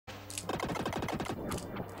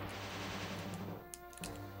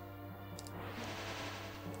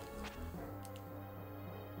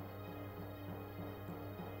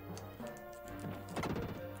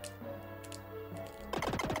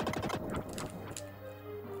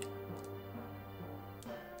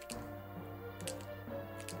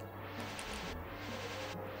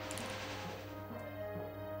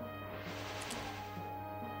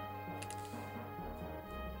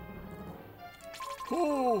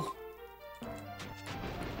No!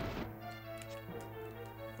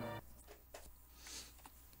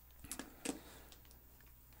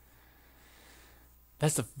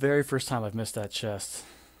 That's the very first time I've missed that chest.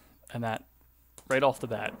 And that, right off the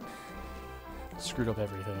bat, screwed up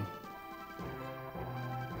everything.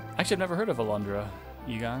 Actually, I've never heard of Alundra,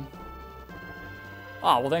 Egon.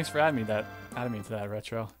 Ah, well, thanks for adding me to that,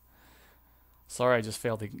 Retro. Sorry, I just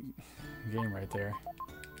failed the game right there.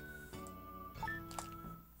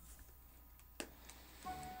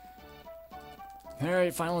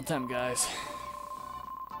 Alright, final attempt, guys.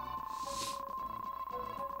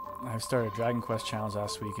 I started a Dragon Quest challenge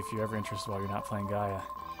last week if you're ever interested while you're not playing Gaia.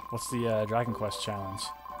 What's the Dragon Quest challenge?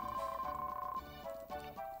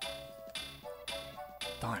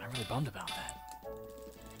 Darn, I'm really bummed about that.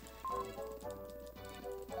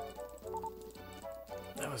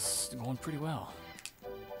 That was going pretty well.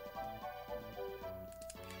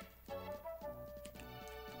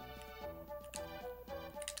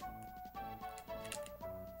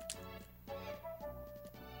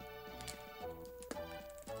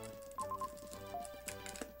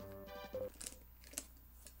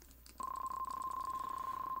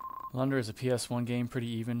 Lunder is a PS1 game, pretty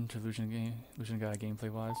even to Illusion Gaia gameplay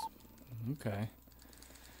wise. Okay.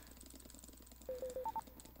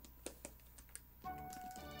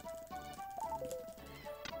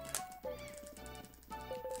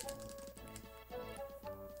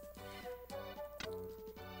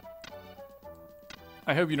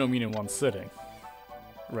 I hope you don't mean in one sitting,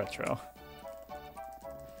 Retro.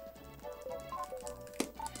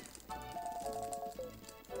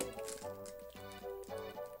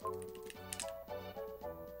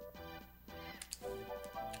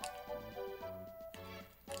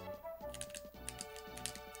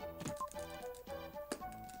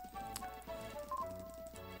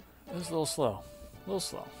 It was a little slow. A little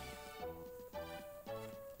slow.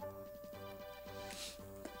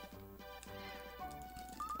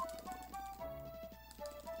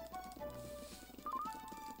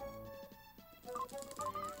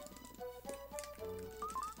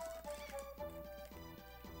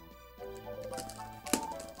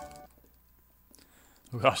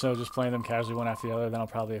 Oh gosh, no, just playing them casually one after the other, then I'll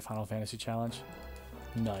probably a Final Fantasy challenge.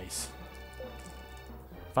 Nice.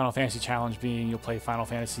 Final Fantasy challenge being you'll play Final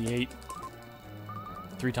Fantasy VIII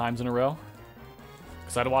 3 times in a row.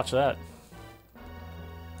 Excited to watch that.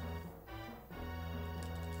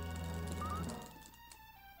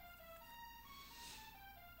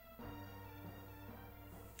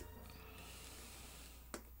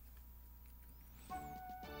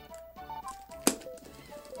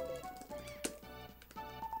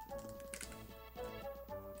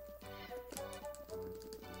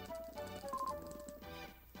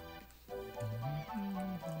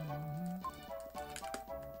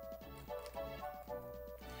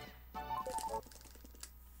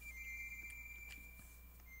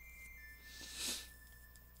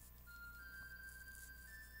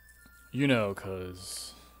 You know,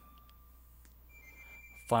 'cause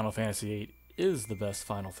Final Fantasy VIII is the best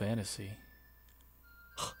Final Fantasy.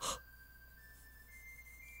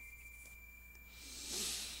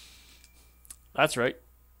 That's right.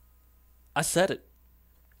 I said it.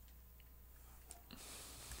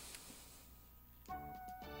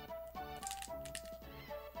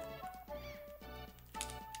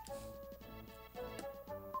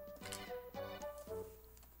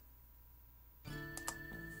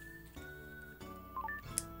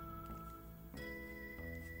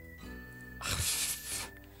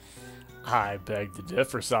 I beg to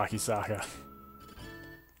differ, Saki Saka.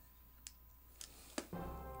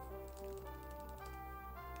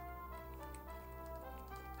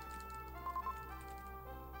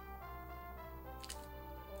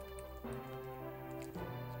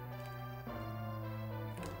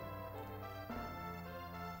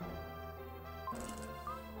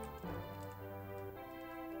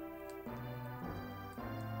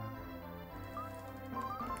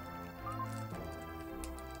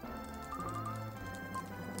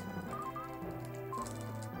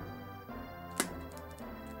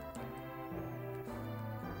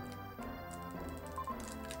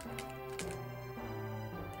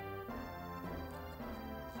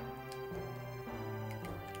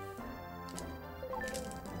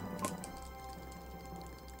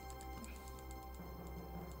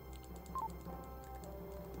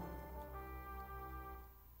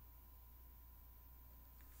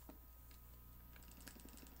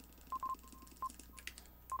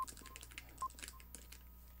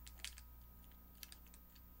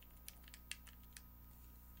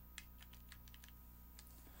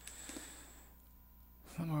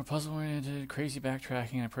 More puzzle-oriented, crazy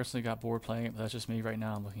backtracking. I personally got bored playing it, but that's just me right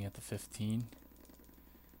now. I'm looking at the 15.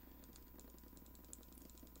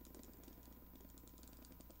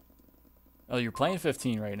 Oh, you're playing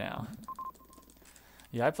 15 right now.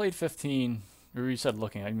 Yeah, I played 15. Or you said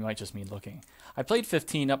looking. You might just mean looking. I played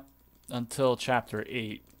 15 up until chapter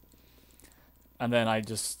 8. And then I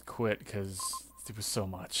just quit because there was so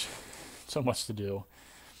much. So much to do.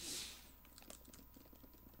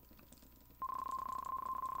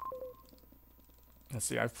 Let's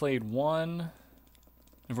see. I've played 1. If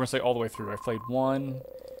we're going to say all the way through, I've played 1,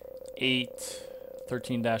 8,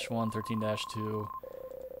 13-1, 13-2.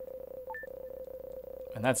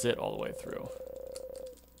 And that's it all the way through.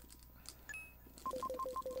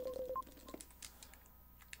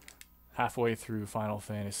 Halfway through Final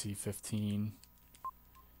Fantasy 15.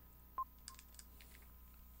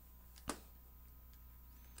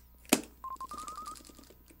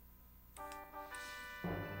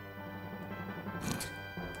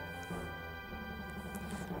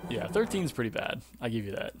 Yeah, 13's pretty bad. I give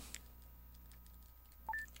you that.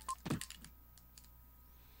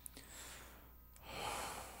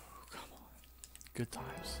 Come on. Good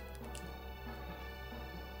times.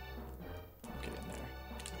 Get in there.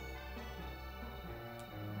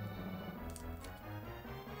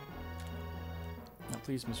 Now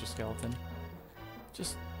please, Mr. Skeleton.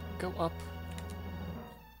 Just go up.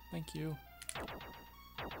 Thank you.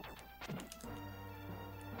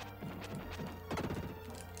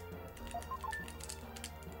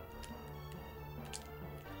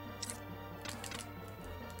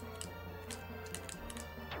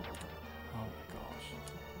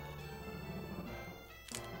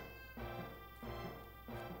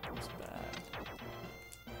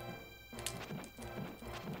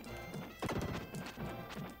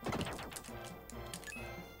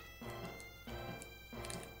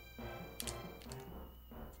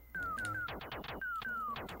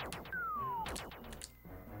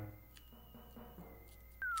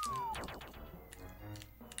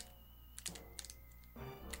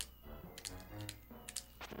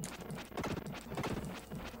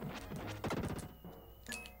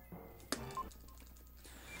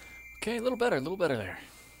 Okay, a little better there.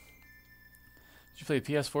 Did you play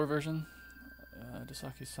the PS4 version?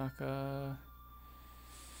 Dasaki Saka.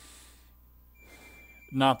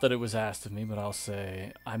 Not that it was asked of me, but I'll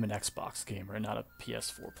say I'm an Xbox gamer, not a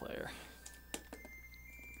PS4 player.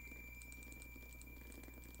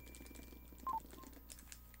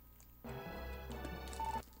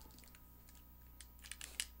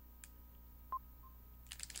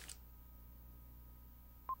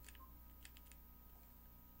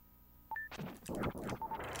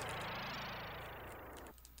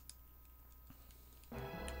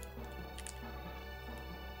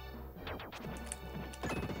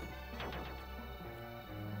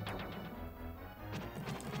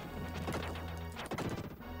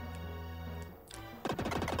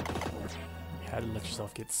 You had to let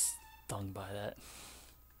yourself get stung by that.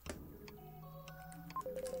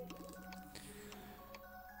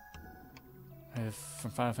 I have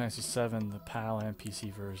from Final Fantasy VII, the PAL and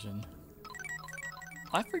PC version.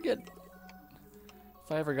 I forget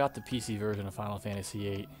if I ever got the PC version of Final Fantasy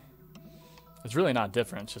VIII. It's really not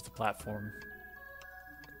different, it's just a platform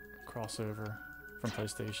crossover from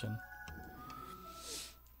PlayStation.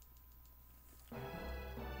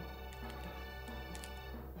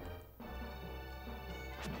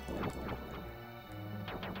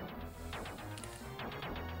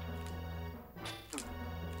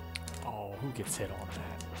 Oh, who gets hit on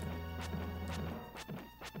that?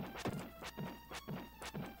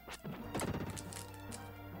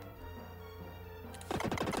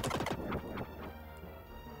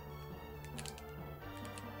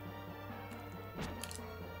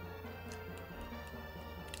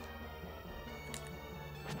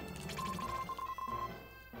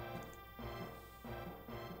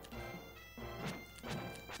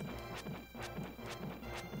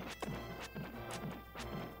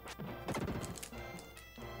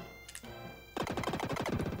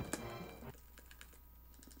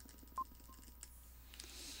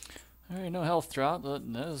 Alright, no health drop,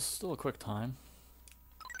 but that is still a quick time.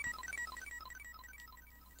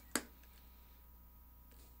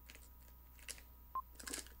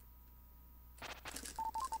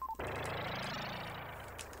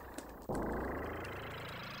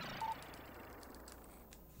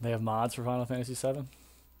 They have mods for Final Fantasy VII?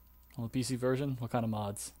 On the PC version? What kind of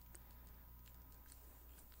mods?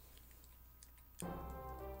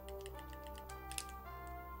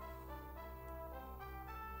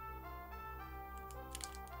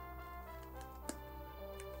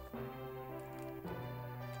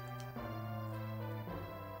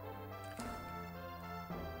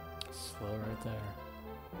 Slow right there.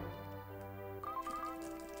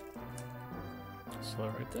 Slow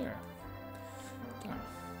right there. Darn.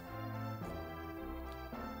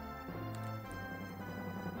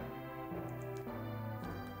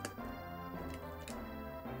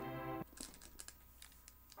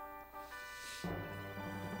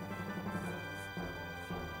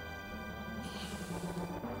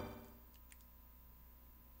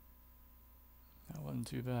 That wasn't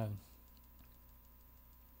too bad.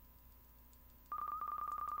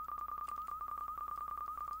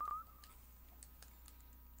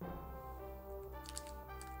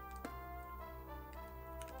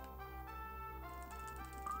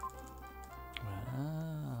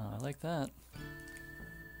 I like that.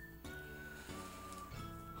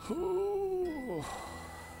 Ooh.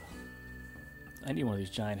 I need one of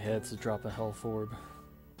these giant heads to drop a health orb.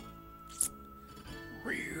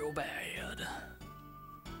 Real bad.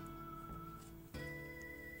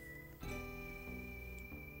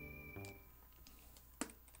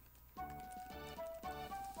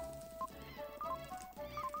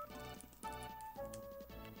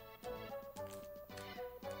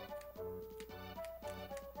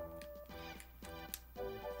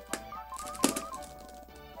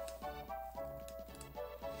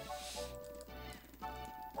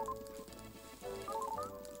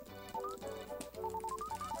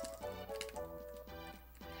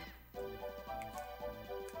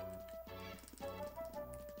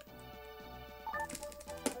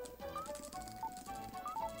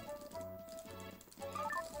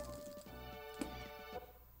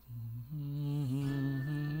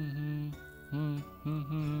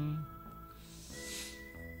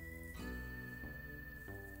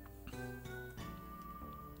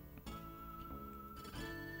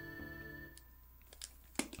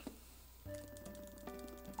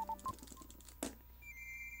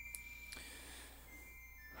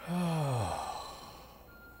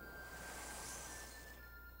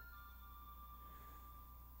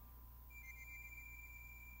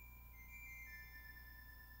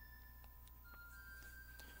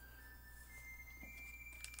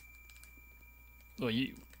 Well,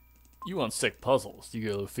 you want sick puzzles. You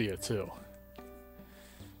go Luffia too.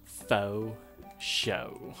 Faux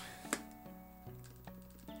show.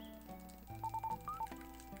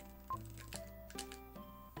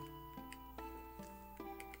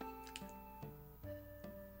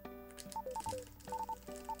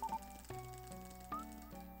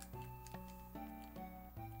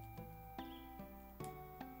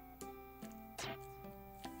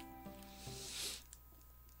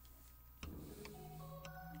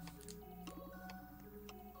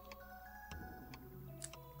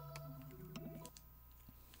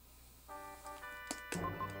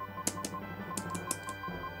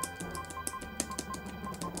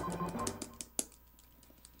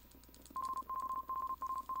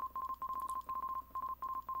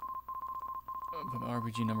 But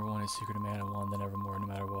RPG #1 is Secret of Mana 1, then Evermore, no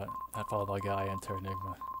matter what. That followed by Gaia and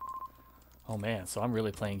Terranigma. Oh man, so I'm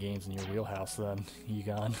really playing games in your wheelhouse then,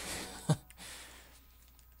 Egon.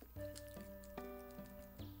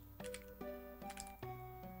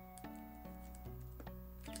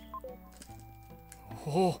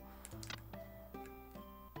 Oh!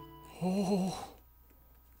 Oh!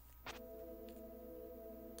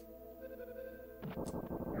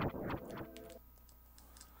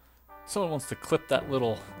 Someone wants to clip that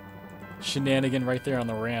little shenanigan right there on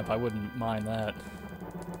the ramp. I wouldn't mind that.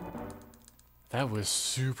 That was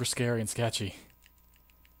super scary and sketchy.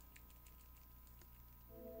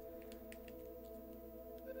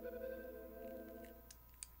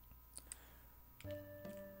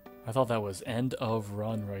 I thought that was end of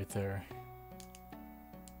run right there.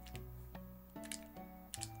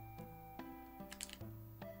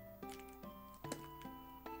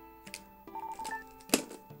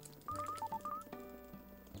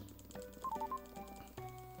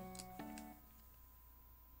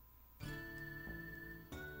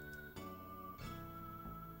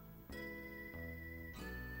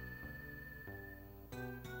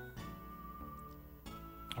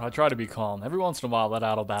 I try to be calm. Every once in a while, let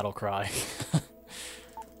out a battle cry.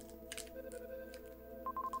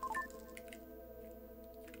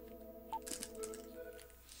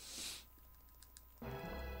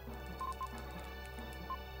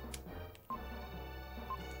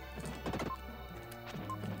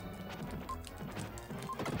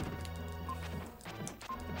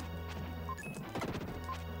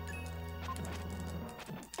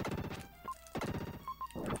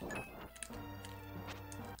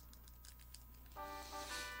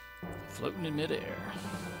 Floating in midair.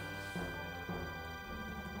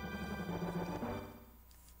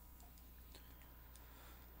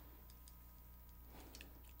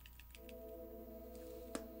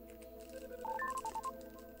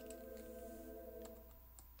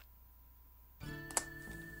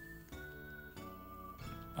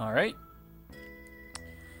 Alright.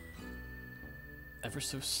 Ever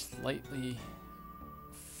so slightly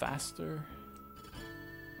faster.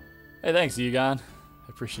 Hey, thanks, Egon. I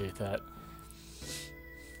appreciate that.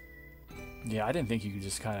 Yeah, I didn't think you could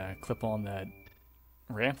just kind of clip on that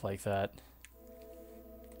ramp like that.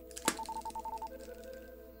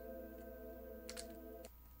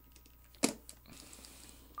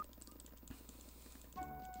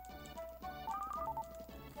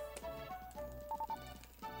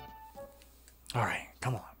 Alright,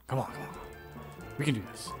 come on, come on, come on. We can do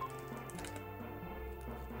this.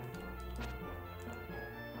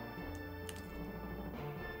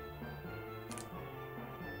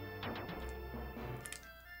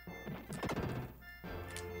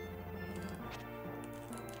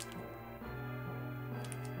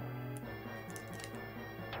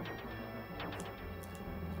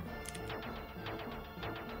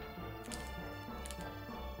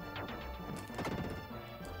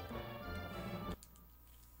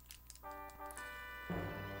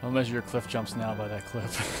 I'll measure your cliff jumps now by that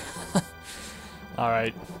clip.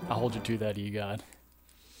 Alright, I'll hold you to that, Egon.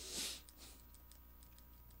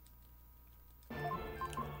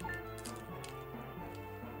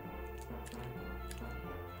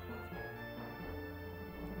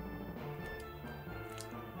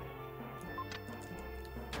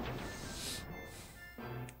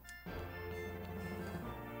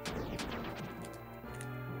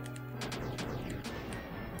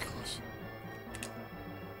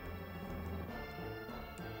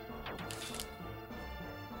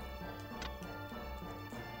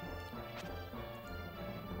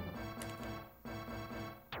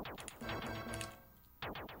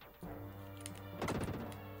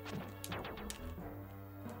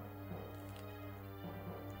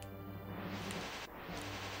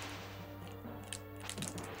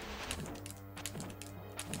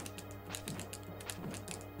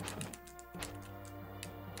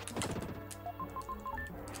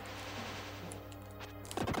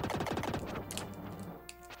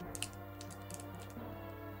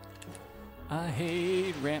 I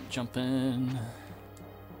hate ramp jumping.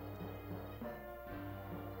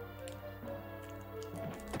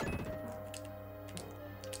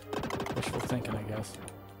 Wishful thinking, I guess.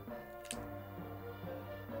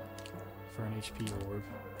 For an HP orb.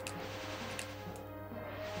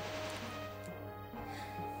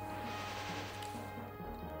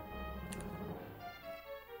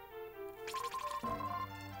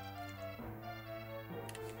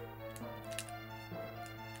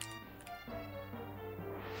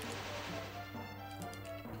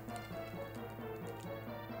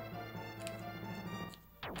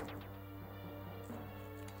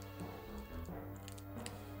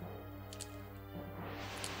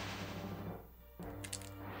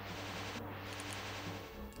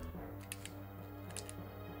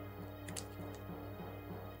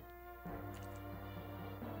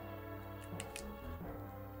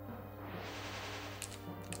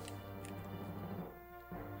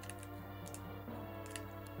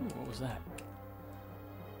 Ooh, what was that?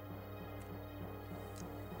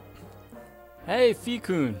 Hey,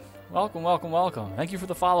 Fikun. Welcome, welcome, welcome. Thank you for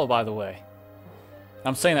the follow, by the way.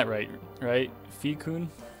 I'm saying that right, right? Fikun?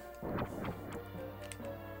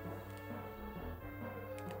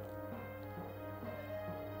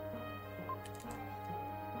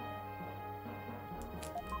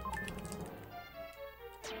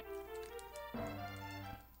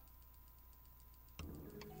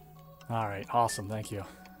 Alright, awesome, thank you.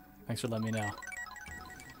 Thanks for letting me know.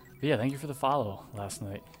 But yeah, thank you for the follow last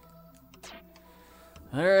night.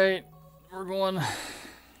 Alright, we're going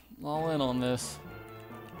all in on this.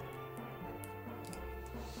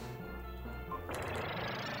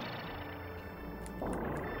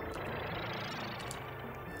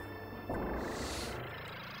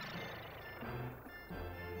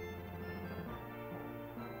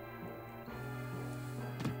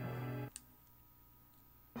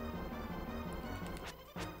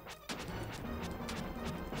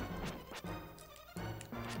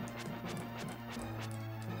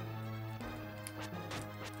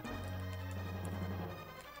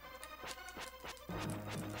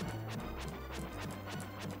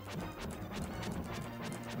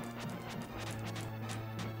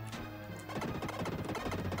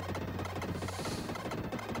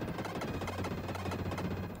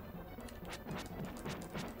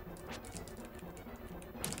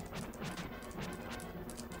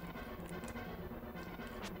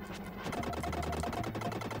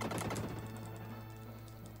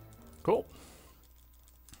 Cool.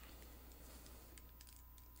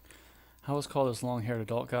 How was called this long-haired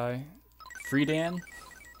adult guy? Friedan?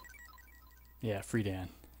 Yeah, Friedan.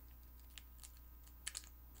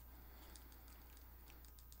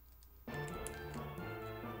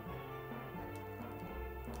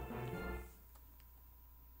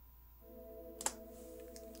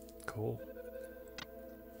 Cool.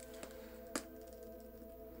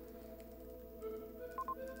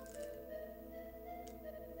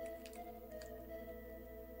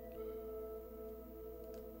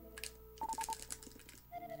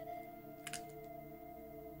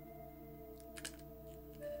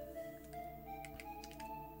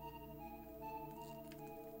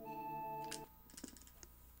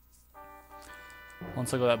 One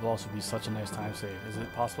cycle of that boss would be such a nice time save. Is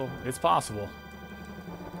it possible? It's possible.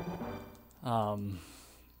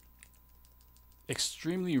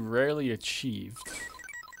 Extremely rarely achieved.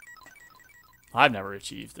 I've never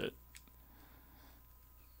achieved it.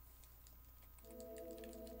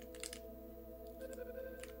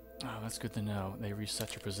 Oh, that's good to know. They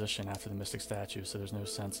reset your position after the Mystic Statue, so there's no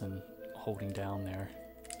sense in holding down there.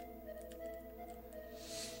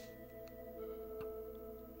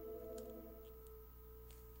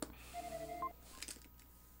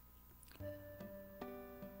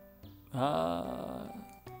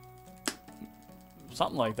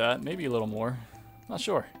 Something like that. Maybe a little more. Not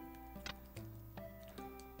sure.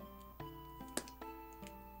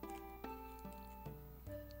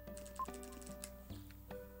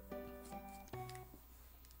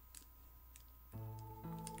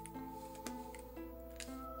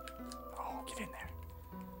 Oh, get in there.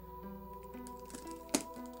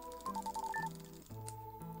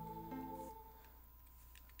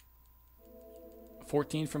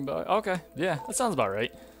 $14 from Bo. Okay, yeah, that sounds about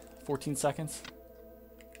right. 14 seconds.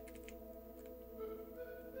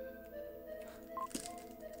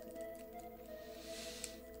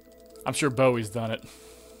 I'm sure Bowie's done it.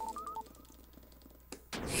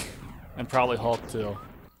 And probably Hulk too.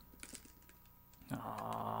 Oh,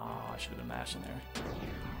 I should have been mashing there.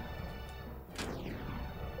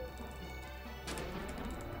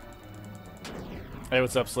 Hey,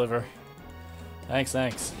 what's up, Sliver? Thanks,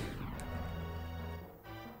 thanks.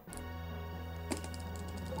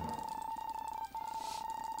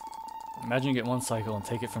 Imagine you get one cycle and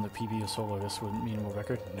take it from the PB of Solar. This would mean a world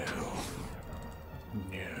record? No.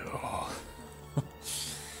 No.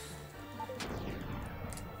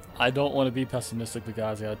 I don't want to be pessimistic, but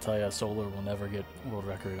guys, I gotta tell you, Solar will never get world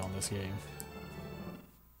record on this game.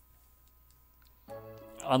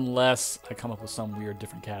 Unless I come up with some weird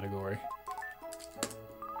different category.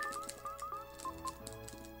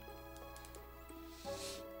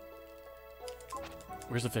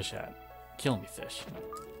 Where's the fish at? Kill me, fish.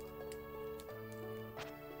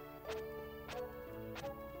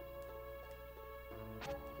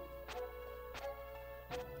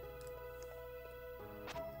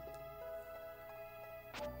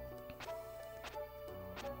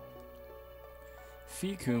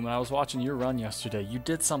 Fikum, when I was watching your run yesterday, you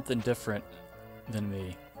did something different than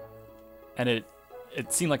me. And it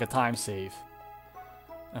seemed like a time save.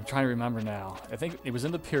 I'm trying to remember now. I think it was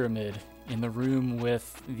in the pyramid, in the room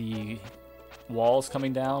with the walls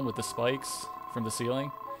coming down with the spikes from the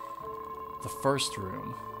ceiling. The first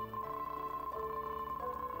room.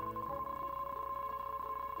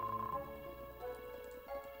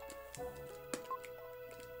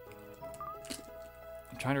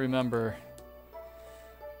 I'm trying to remember.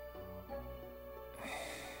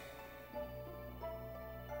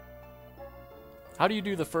 How do you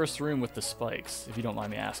do the first room with the spikes, if you don't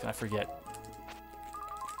mind me asking? I forget.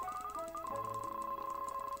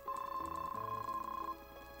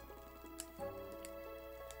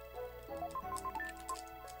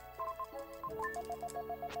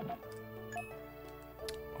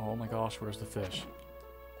 Oh my gosh, where's the fish?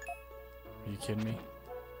 Are you kidding me?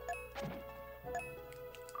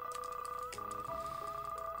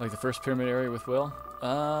 Like the first pyramid area with Will?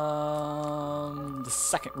 The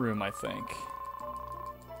second room, I think.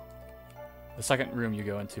 The second room you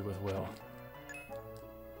go into with Will.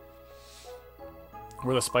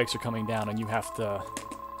 Where the spikes are coming down and you have to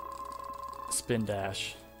spin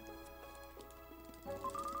dash.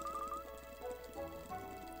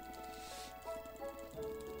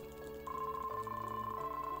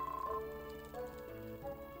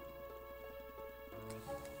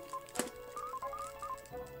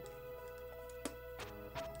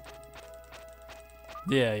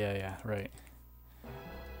 Yeah, right.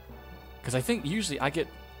 Because I think usually I get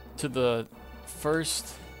to the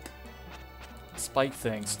first spike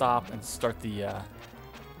thing, stop, and start the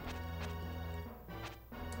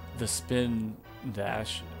spin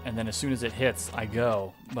dash, and then as soon as it hits, I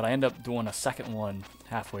go. But I end up doing a second one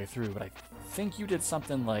halfway through. But I think you did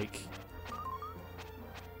something like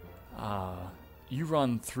you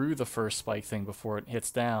run through the first spike thing before it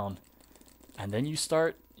hits down, and then you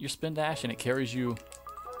start your spin dash, and it carries you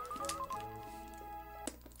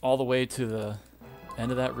all the way to the end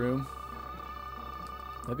of that room.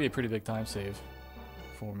 That'd be a pretty big time save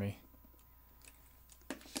for me.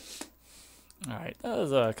 Alright, that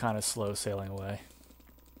was kind of slow sailing away.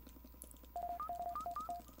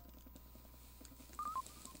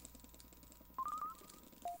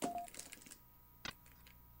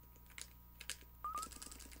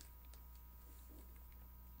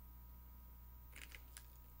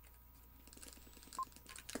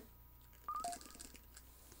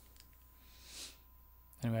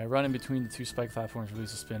 Anyway, I run in between the two spike platforms,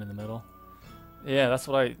 release a spin in the middle. Yeah, that's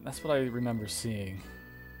what I remember seeing.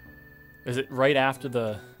 Is it right after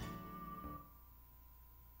the...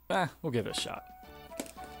 we'll give it a shot.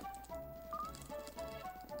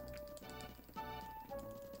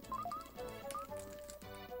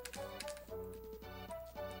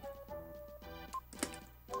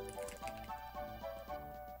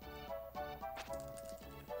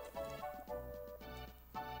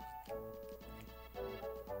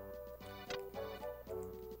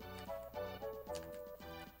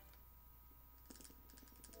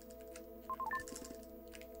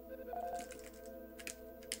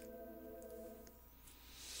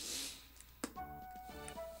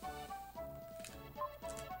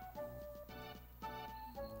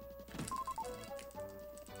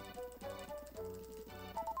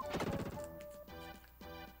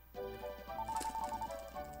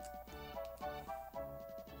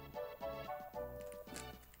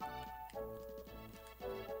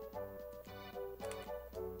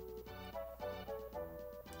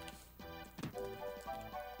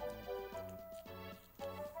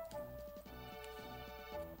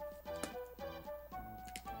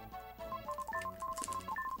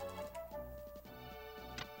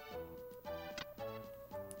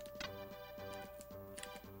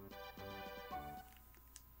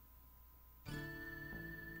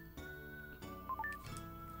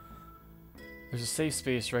 There's a safe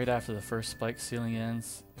space right after the first spike ceiling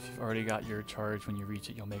ends. If you've already got your charge, when you reach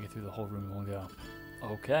it, you'll make it through the whole room in one go.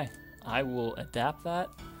 Okay, I will adapt that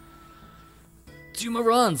to my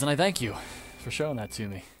runs, and I thank you for showing that to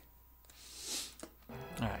me.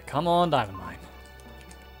 Alright, come on, Diamond Mine.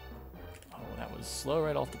 Oh, that was slow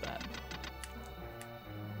right off the bat.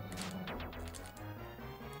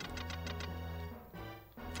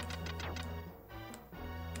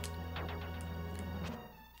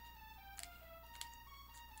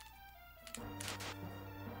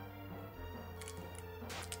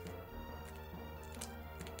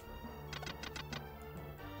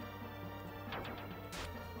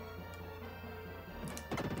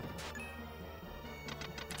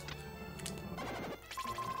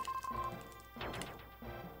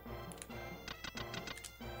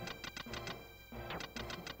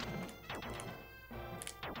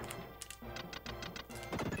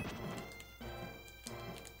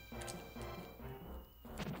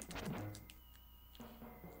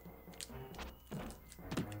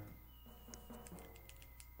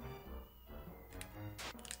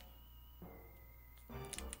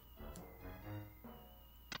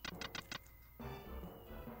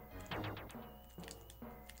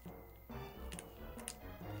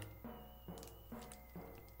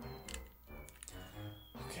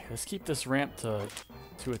 Let's keep this ramp to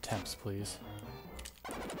 2 attempts, please.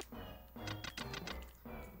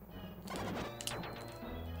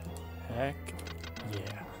 Heck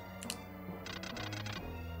yeah.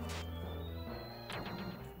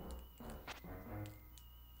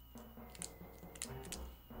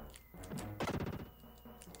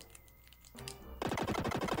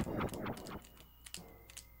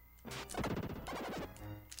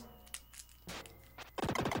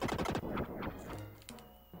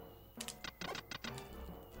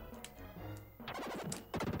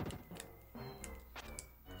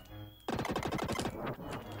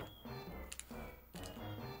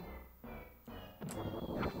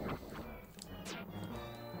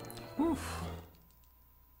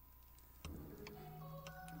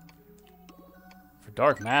 For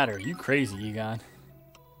dark matter, you crazy, Egon.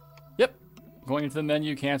 Yep. Going into the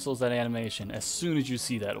menu cancels that animation as soon as you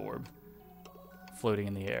see that orb floating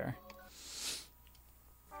in the air.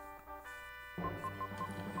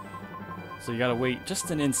 So you gotta wait just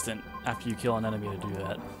an instant after you kill an enemy to do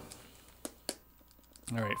that.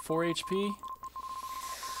 Alright, 4 HP.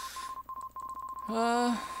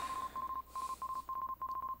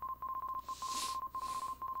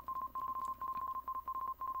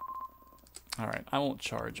 Alright, I won't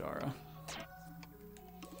charge Ara.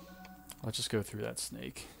 Let's just go through that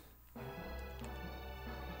snake.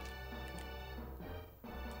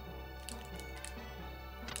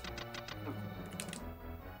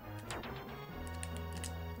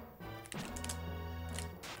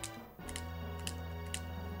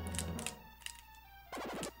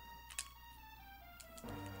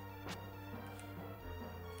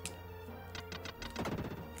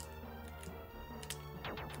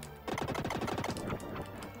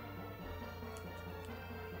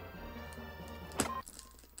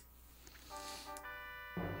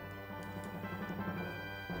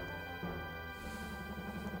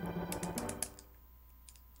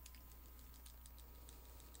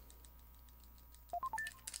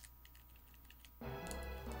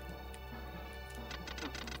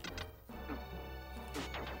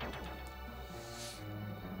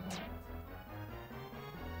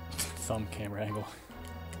 some camera angle.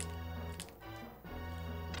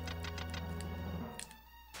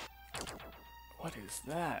 What is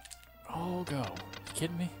that? Oh, go. You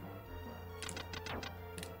kidding me?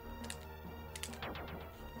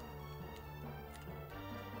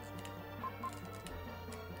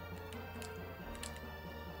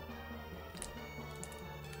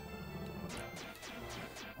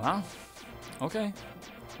 Wow. Okay.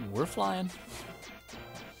 We're flying.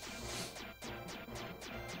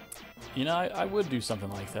 You know, I would do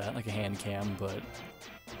something like that, like a hand cam, but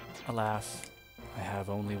alas, I have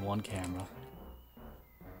only one camera.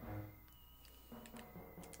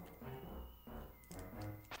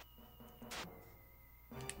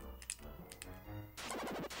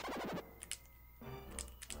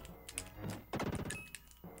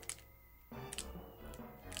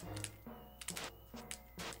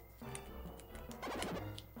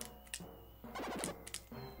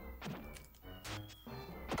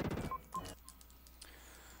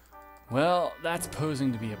 Well, that's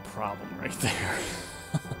posing to be a problem right there.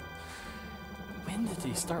 When did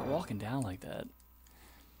he start walking down like that?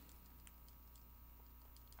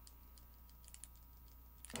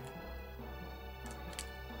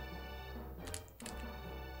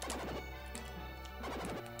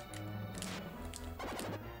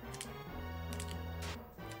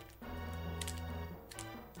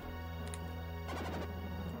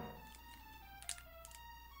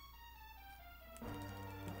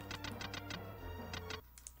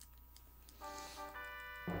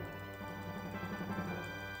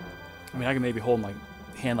 I mean, I can maybe hold my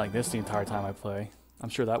hand like this the entire time I play. I'm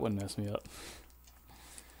sure that wouldn't mess me up.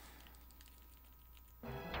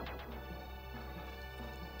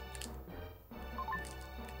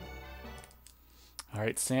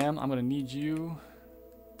 Alright, Sam, I'm gonna need you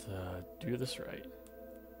to do this right.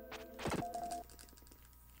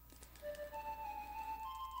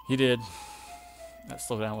 You did. That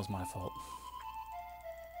slowdown was my fault.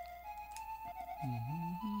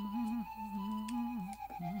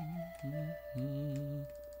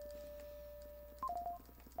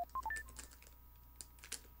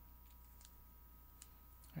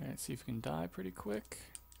 Alright, see if we can die pretty quick.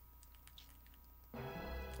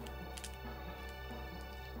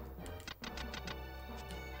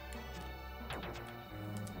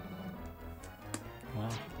 Wow.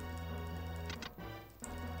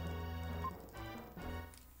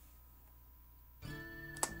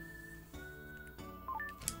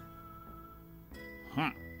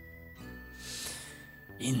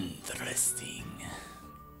 Interesting.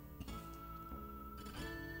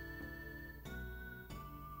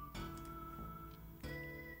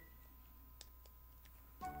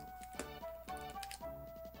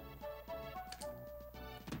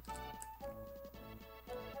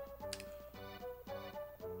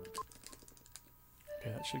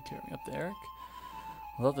 Okay, that should carry me up to Eric.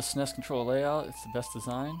 I love the SNES controller layout. It's the best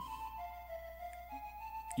design.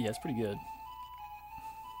 Yeah, it's pretty good.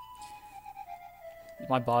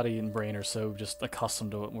 My body and brain are so just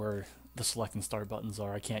accustomed to it where the select and start buttons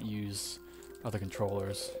are. I can't use other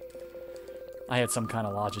controllers. I had some kind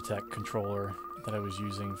of Logitech controller that I was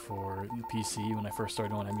using for the PC when I first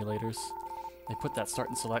started on emulators. They put that start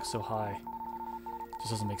and select so high. It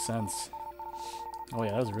just doesn't make sense. Oh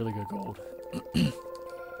yeah, that was a really good gold.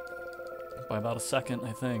 By about a second,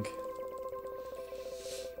 I think.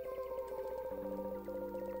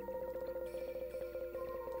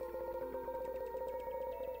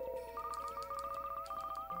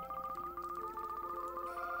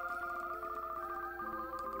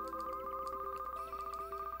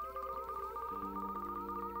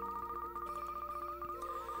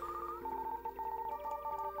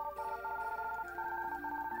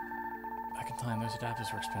 Back in time, those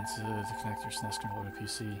adapters were expensive to connect your SNES controller to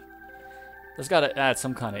PC. There's got to add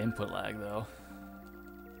some kind of input lag, though.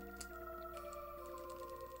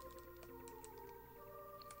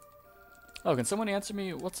 Oh, can someone answer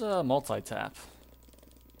me? What's a multi-tap?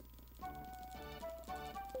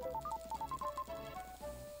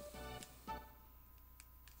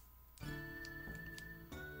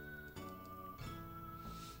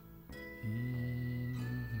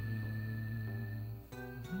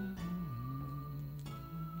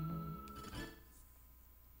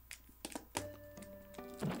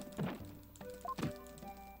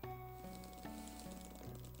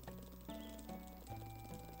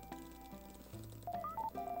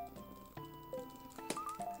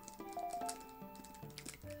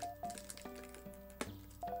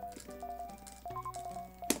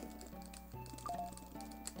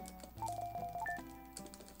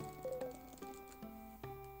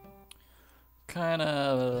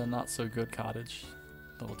 Kinda not so good cottage,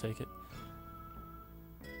 but we'll take it.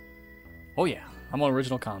 Oh yeah, I'm on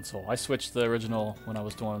original console. I switched the original when I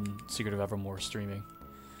was doing Secret of Evermore streaming.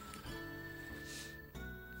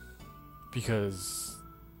 Because,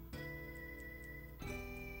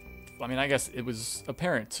 I mean, I guess it was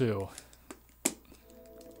apparent too.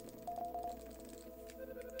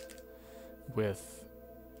 With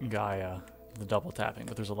Gaia, the double tapping,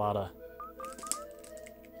 but there's a lot of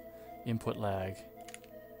input lag.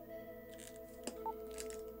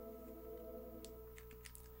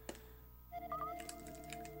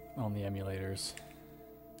 On the emulators.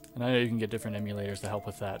 And I know you can get different emulators to help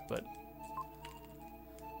with that, but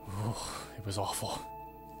ooh, it was awful.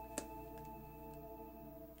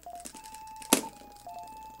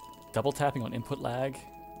 Double tapping on input lag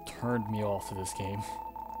turned me off to this game.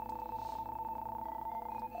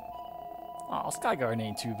 Oh, Skyguard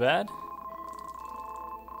ain't too bad.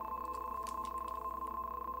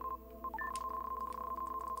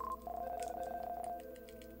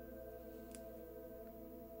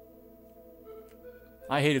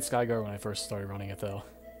 I hated Skyguard when I first started running it, though.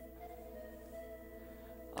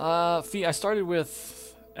 I started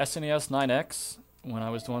with SNES 9X when I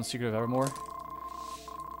was doing Secret of Evermore.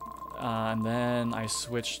 And then I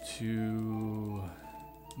switched to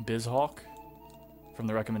BizHawk from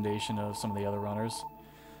the recommendation of some of the other runners.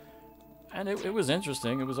 And it was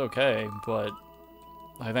interesting, it was okay, but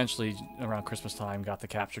I eventually, around Christmas time, got the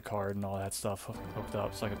capture card and all that stuff hooked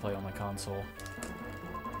up so I could play on my console.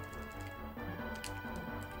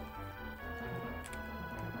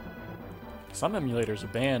 Some emulators are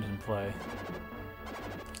banned in play.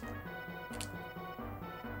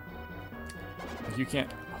 Like you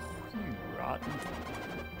can't... Oh, you rotten...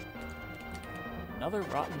 Another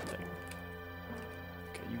rotten thing.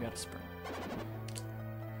 Okay, you gotta sprint.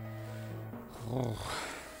 Oh.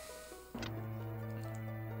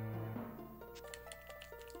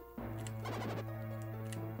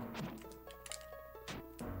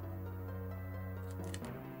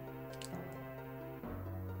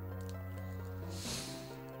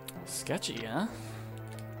 Sketchy, huh?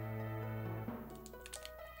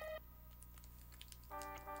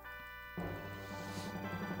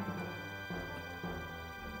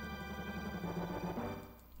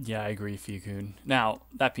 Yeah, I agree, Fikun. Now,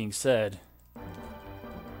 that being said,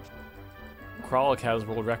 Kralik has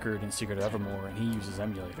world record in Secret of Evermore, and he uses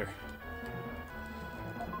emulator.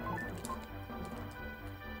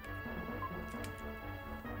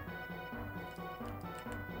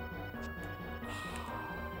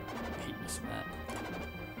 I hate missing that.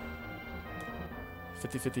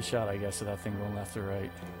 50-50 shot, I guess, of that thing going left or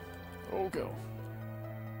right. Oh, go.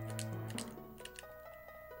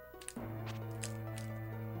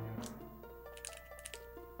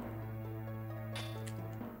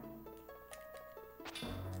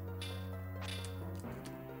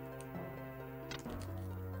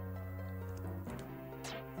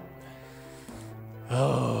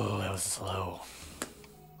 Oh, that was slow.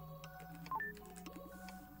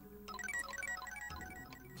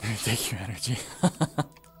 Take your energy. I'm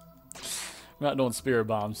not doing spirit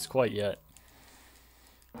bombs quite yet.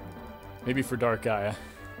 Maybe for Dark Gaia.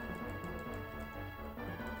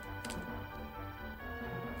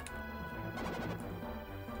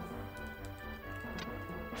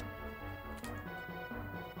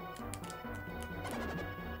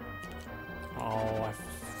 Oh, I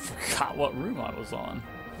forgot what room I was on.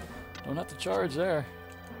 Don't have to charge there.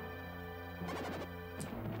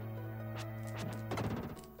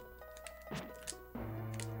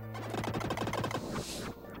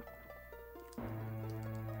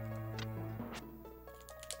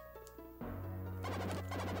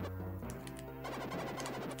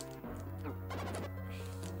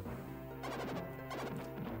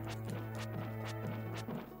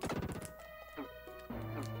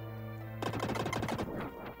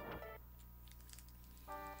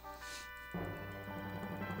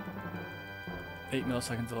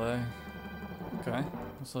 Millisecond delay. Okay.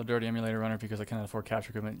 Also a dirty emulator runner because I can't afford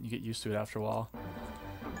capture equipment. You get used to it after a while.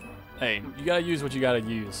 Hey, you gotta use what you gotta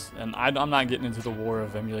use. And I'm not getting into the war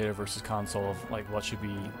of emulator versus console of like what should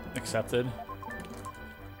be accepted.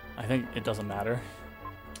 I think it doesn't matter.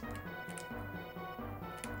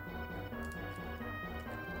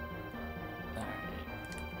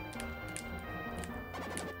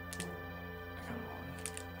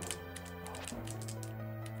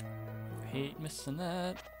 Hate missing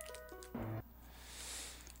that.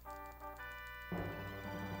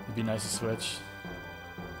 It'd be nice to switch.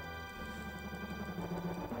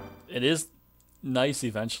 It is nice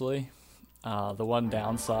eventually. The one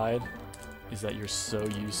downside is that you're so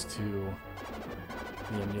used to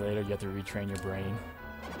the emulator, you have to retrain your brain.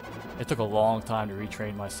 It took a long time to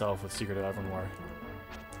retrain myself with Secret of Evermore.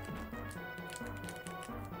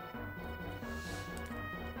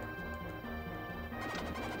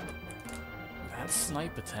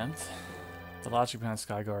 snipe attempt. The logic behind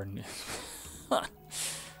Sky Garden.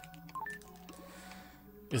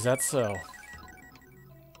 Is that so?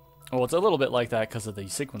 Well, it's a little bit like that because of the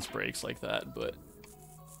sequence breaks like that, but...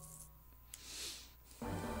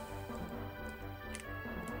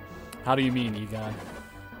 How do you mean, Egon?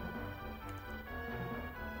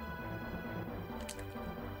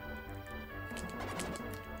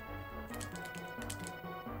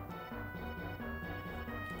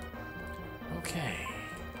 Okay.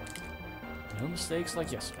 No mistakes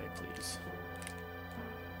like yesterday, please.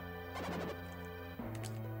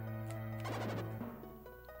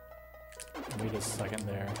 Wait a second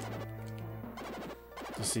there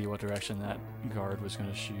to see what direction that guard was going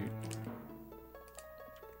to shoot.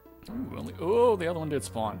 Ooh, only, oh, the other one did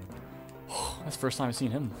spawn. That's the first time I've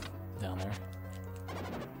seen him down there.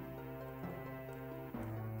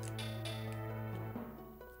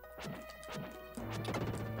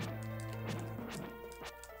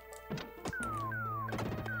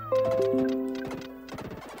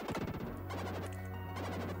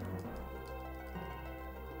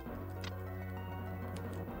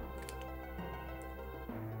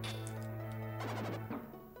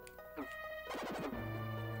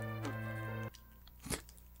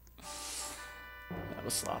 That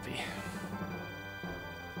was sloppy.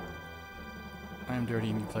 I am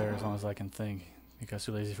dirty me player as long as I can think. You guys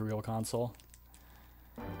too lazy for real console?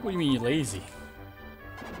 What do you mean you're lazy?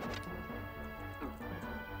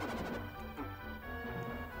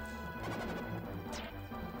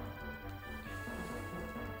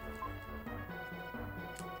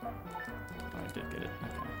 Oh, I did get it.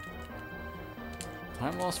 Okay.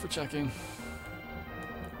 Time lost for checking.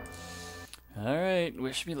 Alright,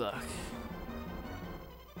 wish me luck.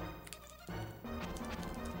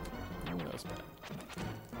 Ooh, that was bad.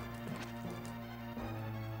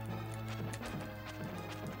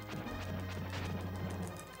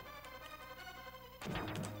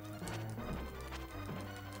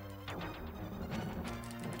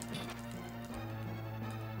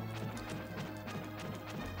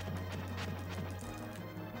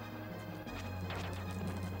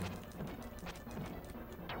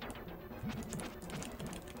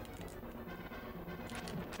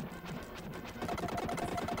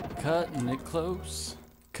 Cutting it close.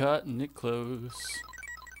 Cutting it close.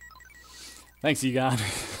 Thanks, Egon.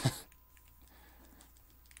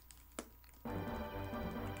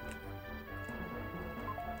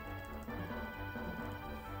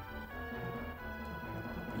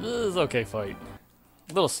 This is okay fight.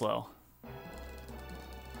 A little slow.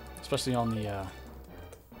 Especially on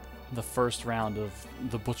the first round of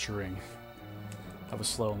the butchering. I was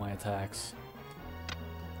slow in my attacks.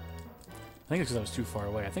 I think it's because I was too far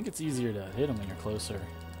away. I think it's easier to hit them when you're closer.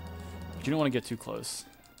 But you don't want to get too close.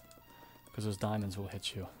 Because those diamonds will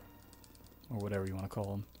hit you. Or whatever you want to call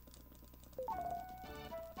them.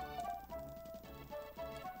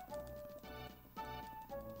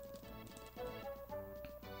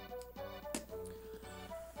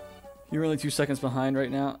 You're only 2 seconds behind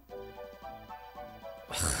right now.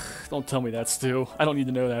 Don't tell me that, Stu. I don't need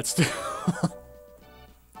to know that, Stu. You're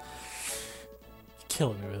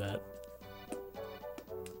killing me with that.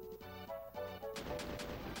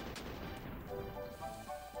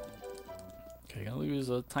 Okay, gonna lose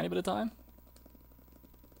a tiny bit of time.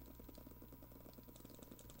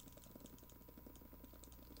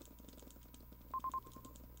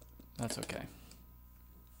 That's okay.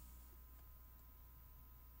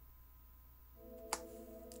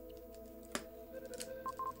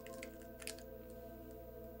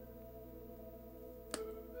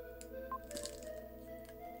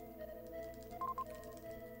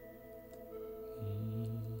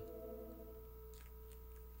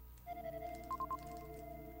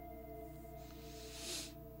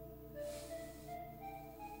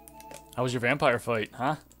 How was your vampire fight?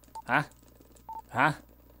 Huh? Huh? Huh?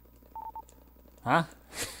 Huh?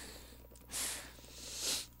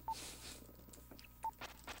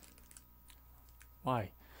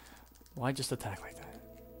 Why? Why just attack like that?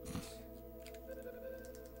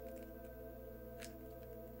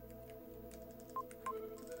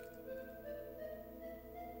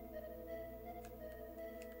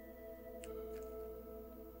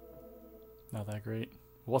 Not that great.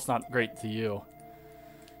 Well, it's not great to you.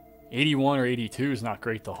 81 or 82 is not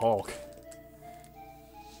great to Hulk.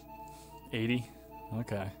 80?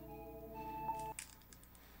 Okay.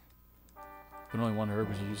 But only one herb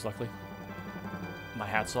was used, luckily. My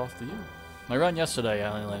hat's off to you. My run yesterday,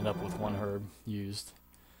 I only ended up with 1 herb used.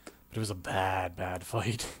 But it was a bad, bad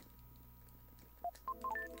fight.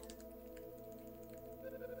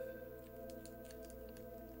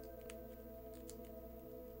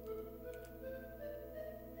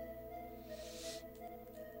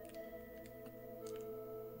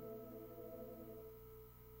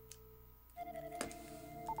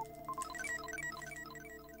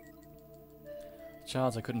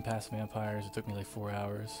 Childs, I couldn't pass vampires. It took me like 4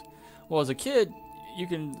 hours. Well, as a kid, you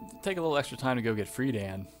can take a little extra time to go get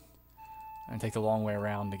Friedan and take the long way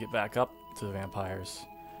around to get back up to the vampires.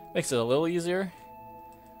 Makes it a little easier,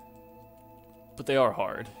 but they are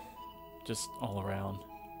hard, just all around.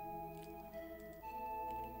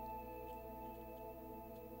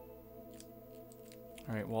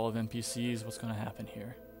 Alright, wall of NPCs, what's going to happen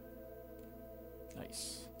here?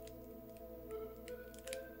 Nice.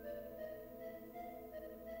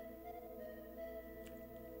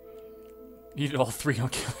 You did all 3 on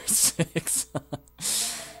Killer 6.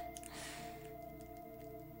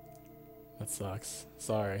 That sucks.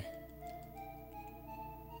 Sorry.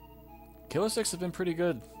 Killer 6 has been pretty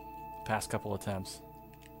good past couple attempts.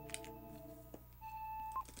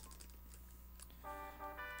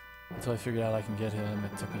 Until I figured out I can get him,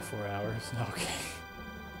 it took me 4 hours. Okay.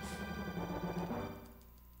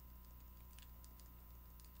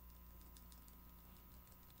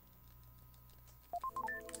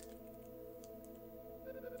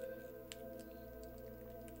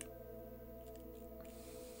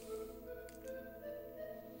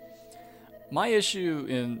 My issue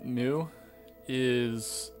in Mu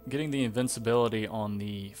is getting the invincibility on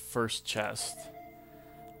the first chest.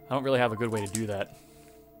 I don't really have a good way to do that.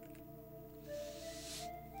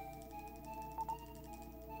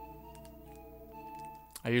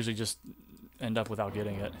 I usually just end up without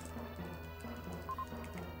getting it.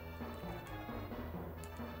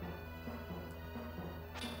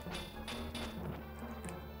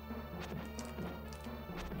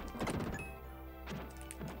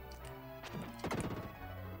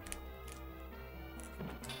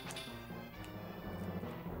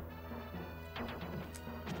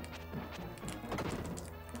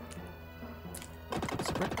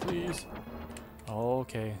 Sprint, please.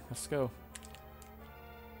 Okay, let's go.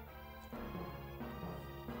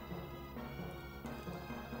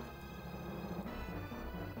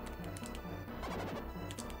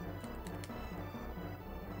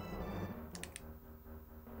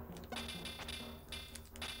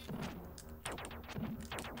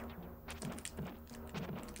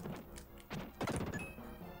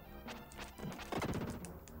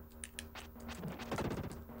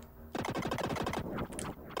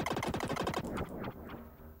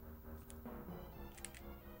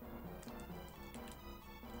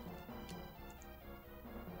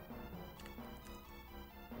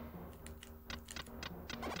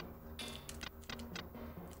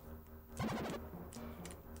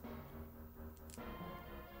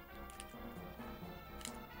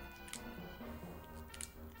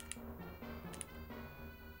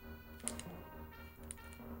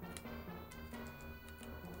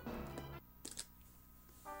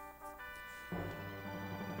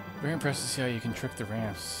 Very impressed to see how you can trick the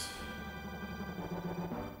ramps.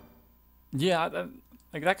 Yeah,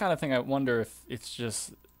 like that kind of thing, I wonder if it's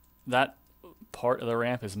just that part of the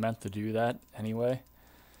ramp is meant to do that anyway.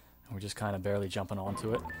 And we're just kind of barely jumping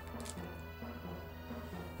onto it.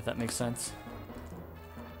 If that makes sense.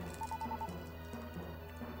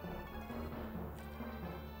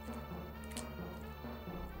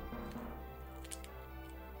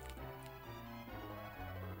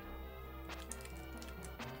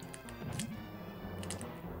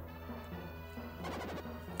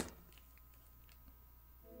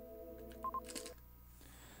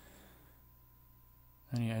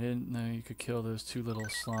 I didn't know you could kill those 2 little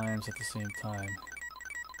slimes at the same time.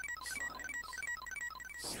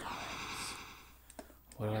 Slimes. Slimes.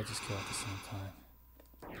 What did I just kill at the same time?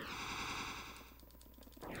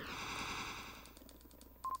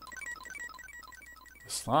 The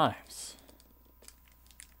slimes.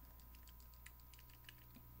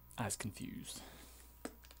 I was confused.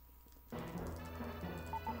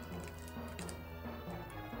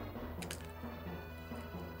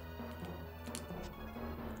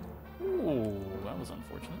 Ooh, that was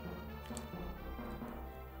unfortunate.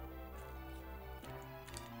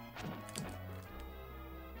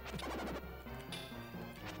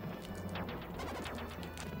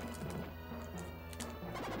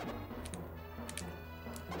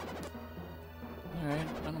 Alright,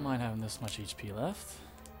 I don't mind having this much HP left.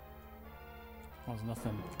 Well, there's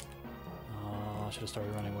nothing. Oh, I should have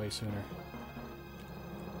started running way sooner.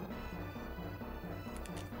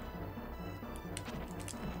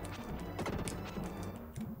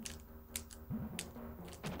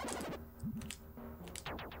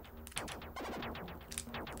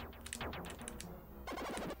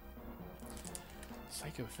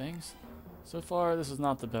 Psycho things. So far, this is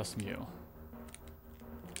not the best Mew.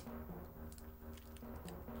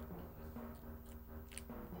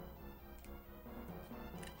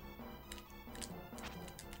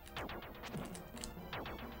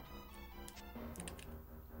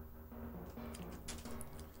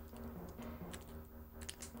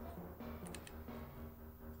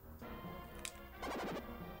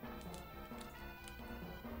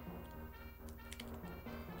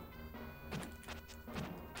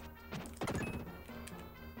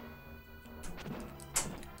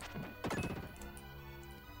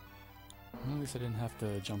 guess I didn't have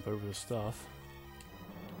to jump over the stuff.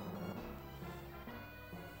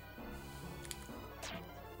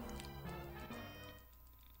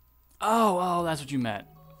 Oh, that's what you meant.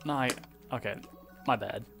 No, okay, my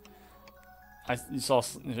bad. You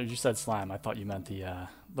said slime. I thought you meant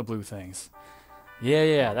the blue things.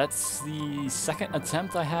 Yeah, that's the second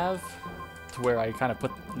attempt I have to where I kind of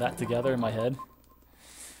put that together in my head.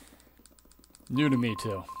 New to me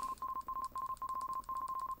too.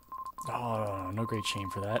 Oh, no great shame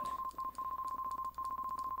for that.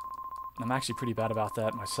 I'm actually pretty bad about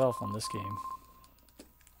that myself on this game.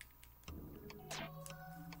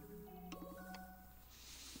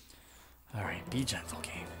 Alright, be gentle,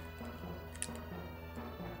 game.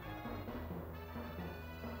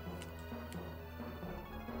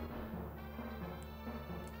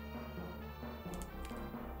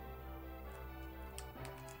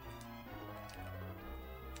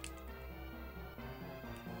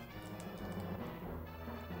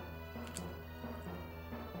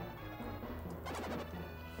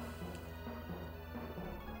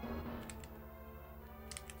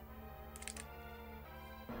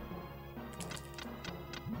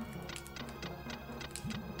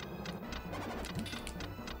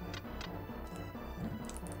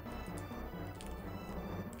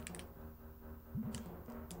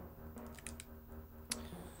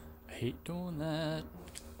 Hate doing that.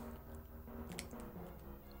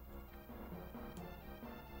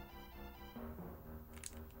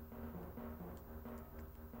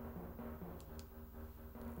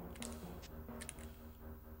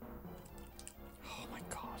 Oh my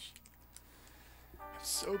gosh. I'm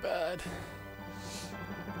so bad.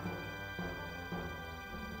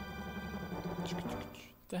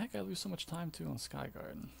 The heck I lose so much time to on Sky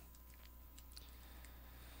Garden?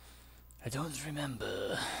 I don't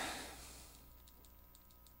remember.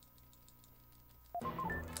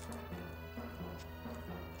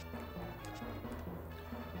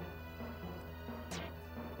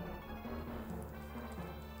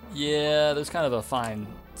 Yeah, there's kind of a fine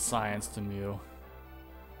science to Mew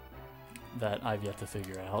that I've yet to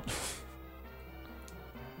figure out.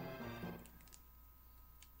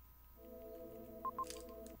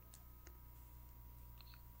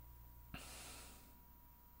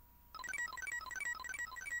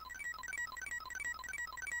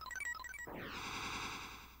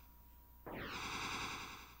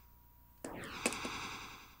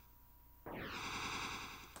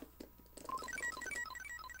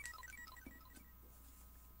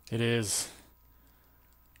 It is.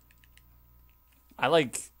 I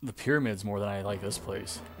like the pyramids more than I like this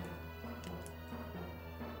place.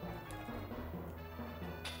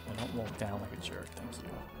 I don't walk down like a jerk, thank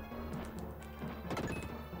you.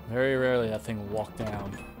 Very rarely that thing will walk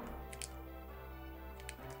down.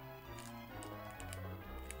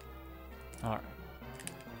 Alright.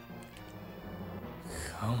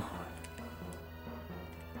 Come on.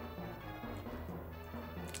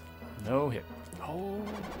 No hit. Oh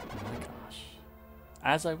my gosh.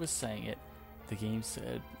 As I was saying it, the game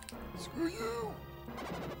said, "Screw you!"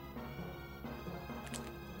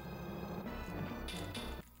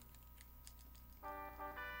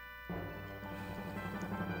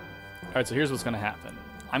 Alright, so here's what's going to happen.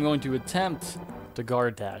 I'm going to attempt to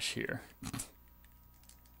guard dash here.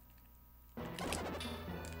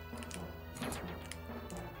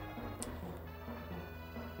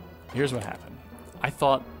 Here's what happened. I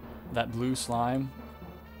thought that blue slime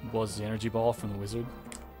was the energy ball from the wizard.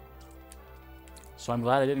 So I'm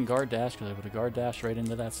glad I didn't guard dash, because I would have guard dashed right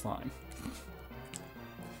into that slime.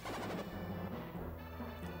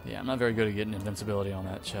 Yeah, I'm not very good at getting invincibility on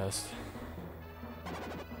that chest.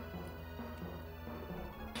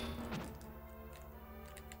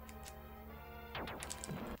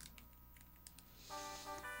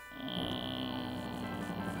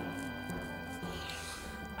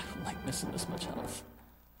 I don't like missing this much health.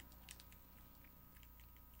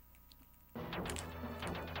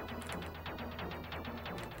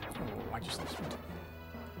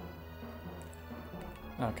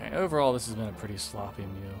 Okay, overall this has been a pretty sloppy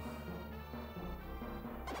Mew.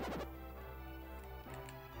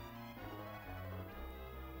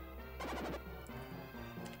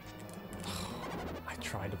 I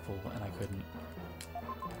tried to pull and I couldn't.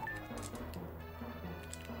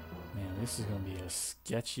 Man, this is going to be a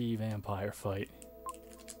sketchy vampire fight.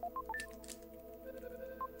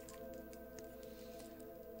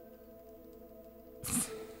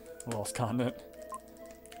 Lost continent.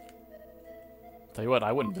 Tell you what,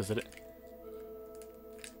 I wouldn't visit it.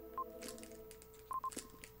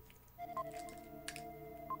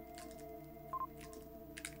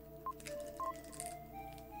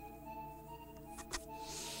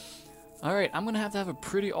 Alright, I'm gonna have a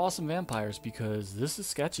pretty awesome vampires because this is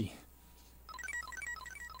sketchy.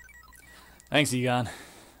 Thanks, Egon.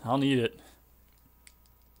 I'll need it.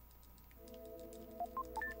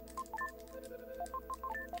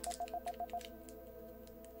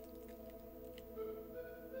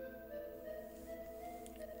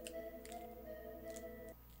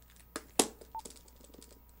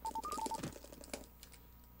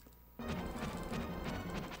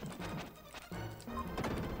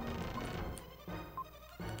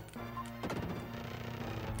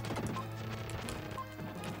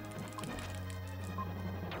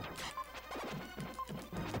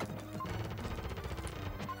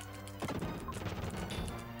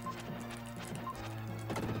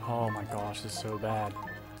 Oh my gosh, this is so bad.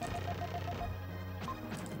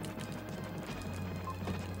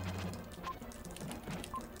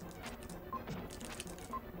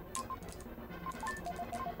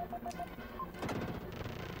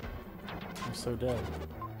 I'm so dead.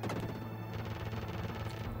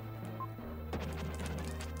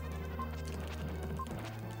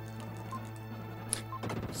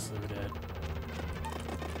 I'm so dead.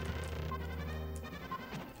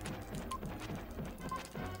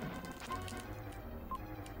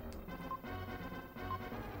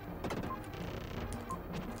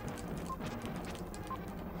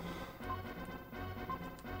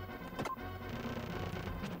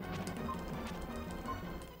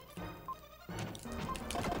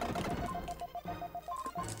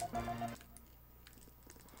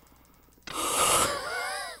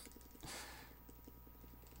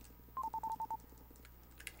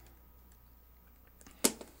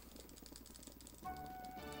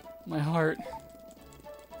 My heart.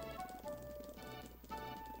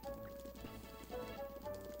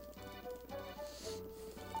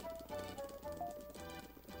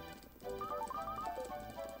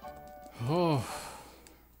 Oh.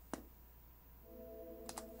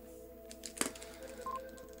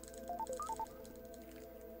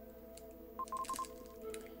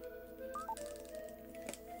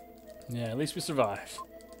 Yeah, at least we survived.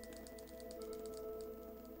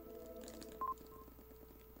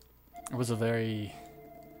 It was a very...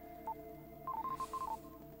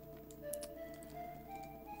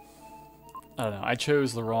 I don't know, I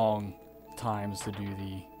chose the wrong times to do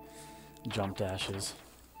the jump dashes.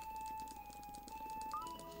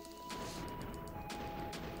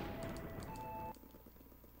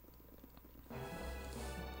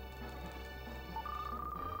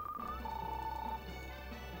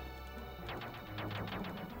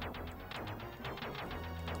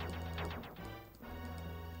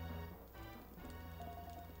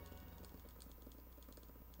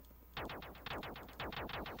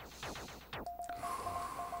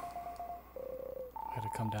 I had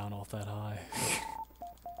to come down off that high.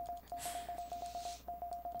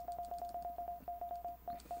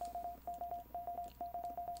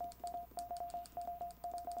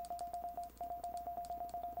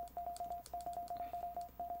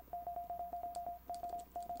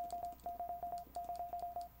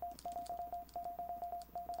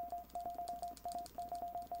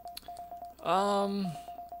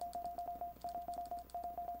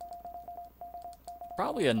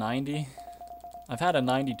 Probably a 90. I've had a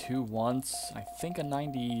 92 once, I think a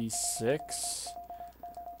 96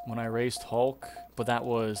 when I raced Hulk, but that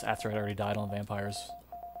was after I'd already died on vampires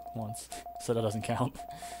once, so that doesn't count.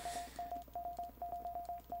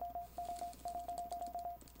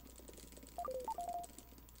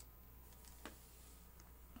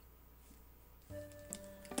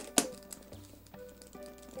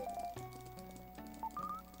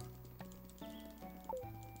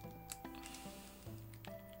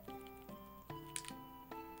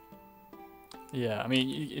 Yeah, I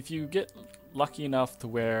mean, if you get lucky enough to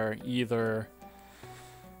where either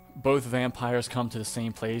both vampires come to the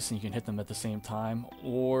same place and you can hit them at the same time,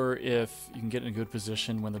 or if you can get in a good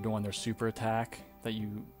position when they're doing their super attack that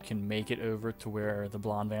you can make it over to where the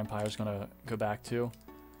blonde vampire is going to go back to,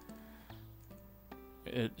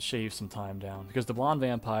 it shaves some time down. Because the blonde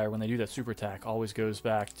vampire, when they do that super attack, always goes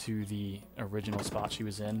back to the original spot she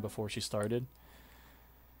was in before she started.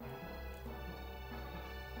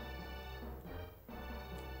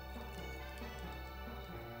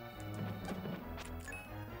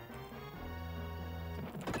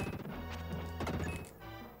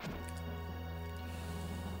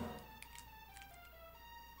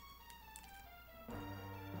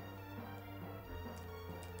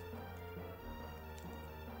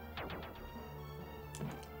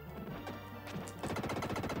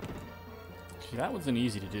 See, that wasn't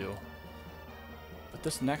easy to do. But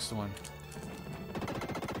this next one...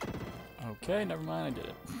 Okay, never mind, I did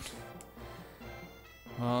it.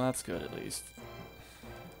 Well, that's good at least.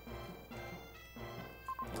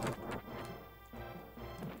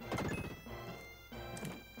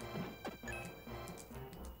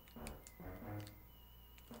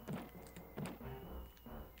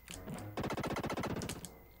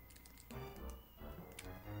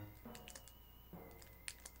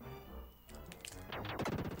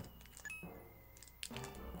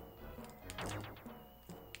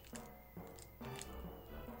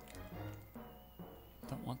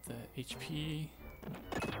 Don't want the HP.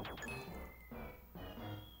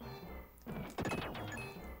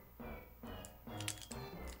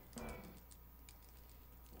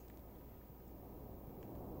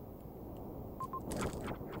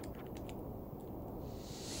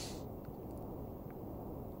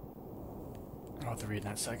 I'll have to read in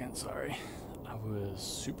that second, sorry. I was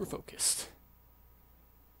super focused.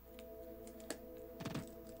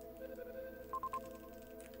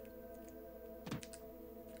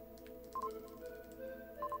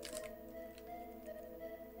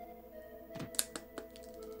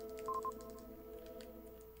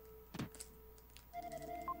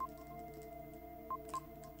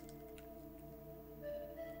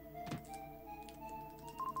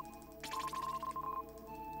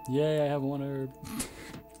 Yay, I have one herb.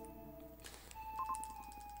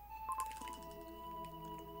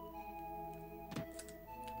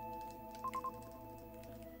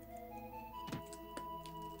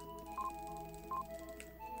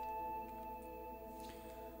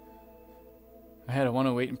 I had a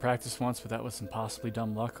 108 in practice once, but that was some possibly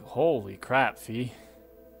dumb luck. Holy crap, Fee.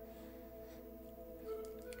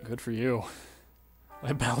 Good for you.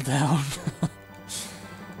 I bow down.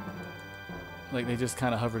 Like, they just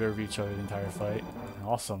kind of hovered over each other the entire fight.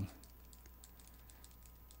 Awesome.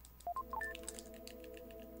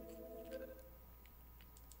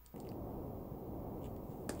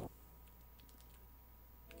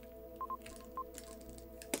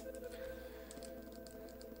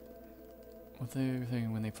 What they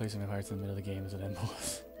think when they play some pirates in the middle of the game is an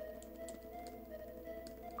endless.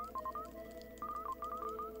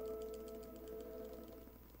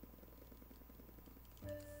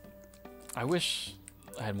 I wish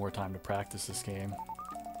I had more time to practice this game.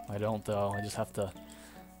 I don't, though. I just have to...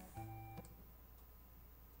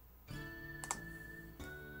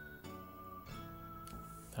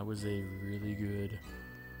 That was a really good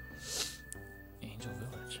Angel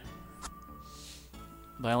Village.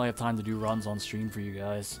 But I only have time to do runs on stream for you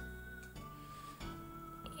guys.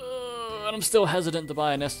 And I'm still hesitant to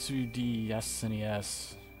buy an S2D,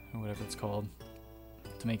 SNES, or whatever it's called,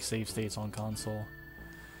 to make save states on console.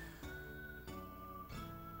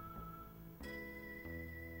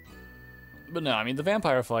 But no, I mean, the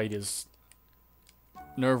vampire fight is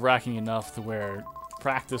nerve-wracking enough to where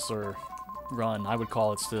practice or run, I would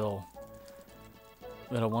call it still,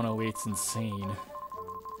 that a 108's insane.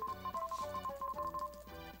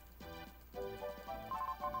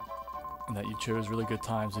 And that you chose really good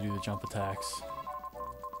times to do the jump attacks.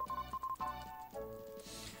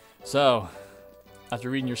 So, after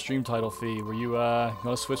reading your stream title, Fee, were you going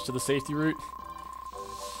to switch to the safety route?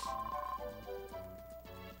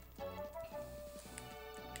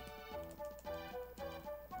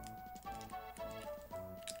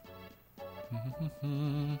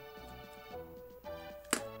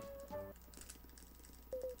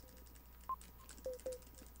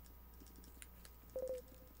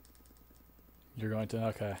 You're going to?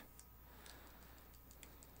 Okay.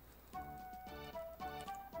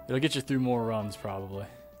 It'll get you through more runs, probably.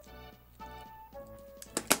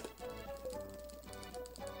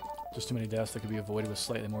 Just too many deaths that could be avoided with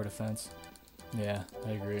slightly more defense. Yeah,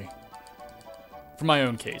 I agree. For my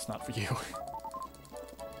own case, not for you.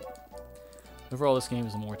 Overall, this game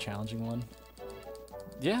is a more challenging one.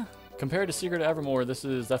 Yeah, compared to Secret of Evermore, this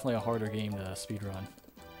is definitely a harder game to speedrun.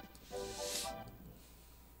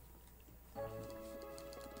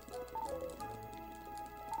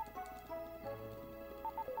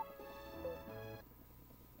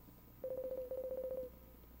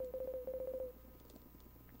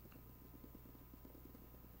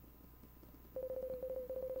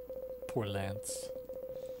 Poor Lance.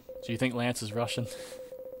 Do you think Lance is Russian?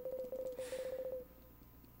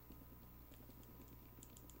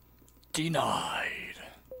 Denied.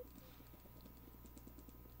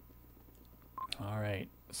 Alright.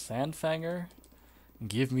 Sand Fanger,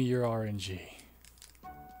 give me your RNG.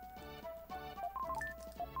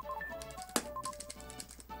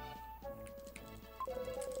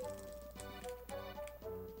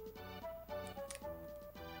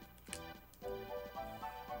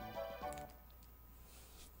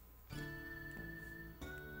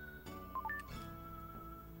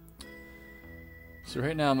 So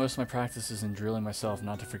right now, most of my practice is in drilling myself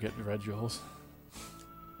not to forget the red jewels.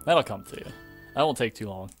 That'll come to you. That won't take too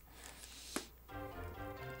long.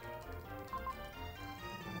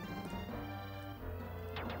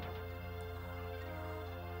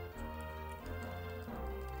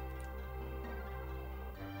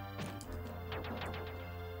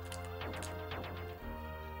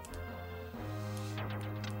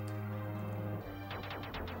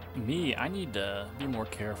 Me, I need to be more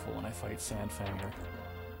careful when I fight Sand Fanger.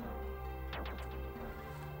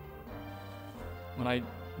 When I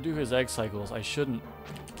do his egg cycles, I shouldn't...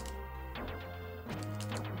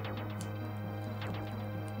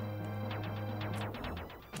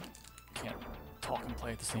 Can't talk and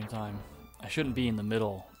play at the same time. I shouldn't be in the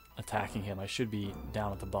middle attacking him. I should be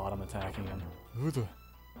down at the bottom attacking him.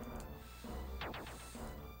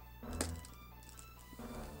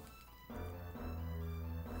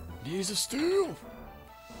 He's a steal!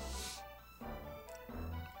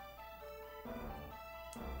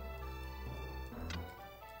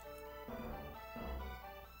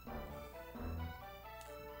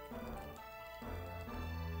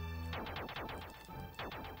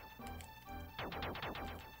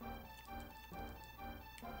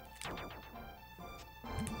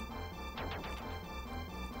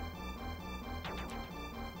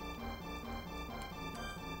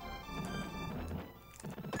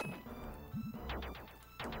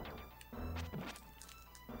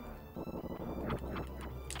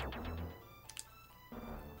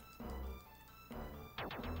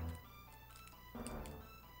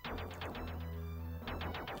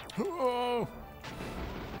 Whoa!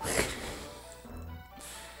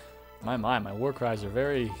 My war cries are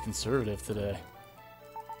very conservative today.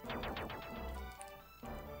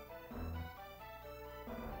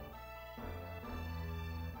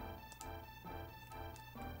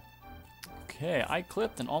 Okay, I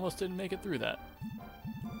clipped and almost didn't make it through that.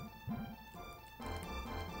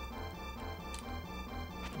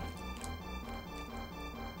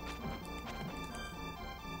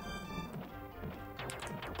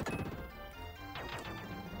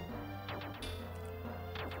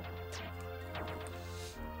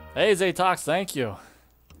 Hey, Zatox, thank you.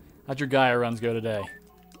 How'd your Gaia runs go today?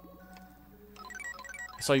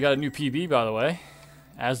 I saw you got a new PB, by the way.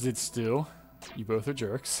 As did Stu. You both are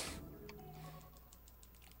jerks.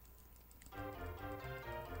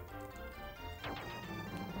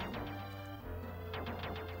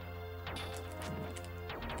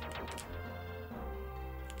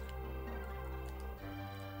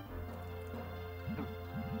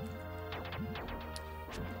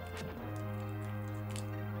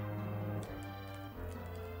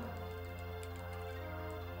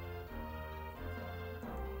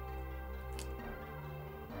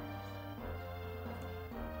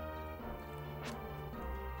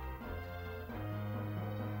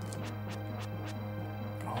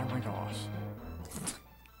 Oh my gosh.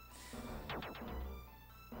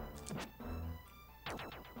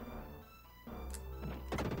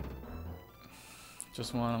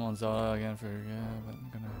 Just one, I'm on Zelda again for, yeah, but I'm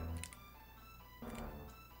gonna...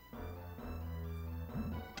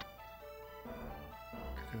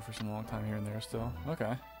 go for some long time here and there still.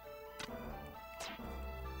 Okay.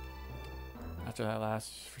 After that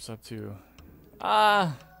last for sub 2.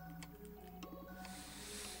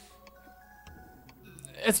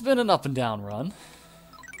 It's been an up and down run.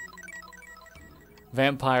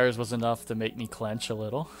 Vampires was enough to make me clench a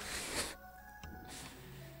little.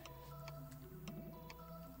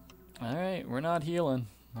 Alright, we're not healing.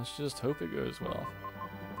 Let's just hope it goes well.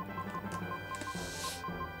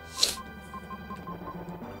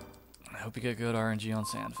 I hope you get good RNG on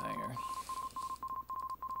Sand Fanger.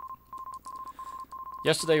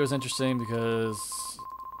 Yesterday was interesting because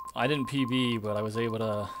I didn't PB, but I was able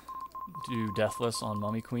to do deathless on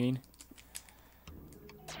Mummy Queen.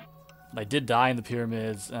 I did die in the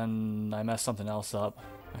pyramids, and I messed something else up.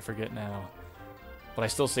 I forget now. But I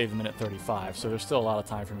still saved them in at 35, so there's still a lot of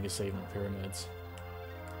time for me to save in the pyramids.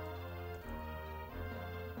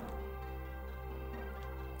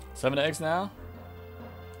 Seven eggs now?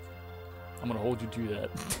 I'm gonna hold you to that.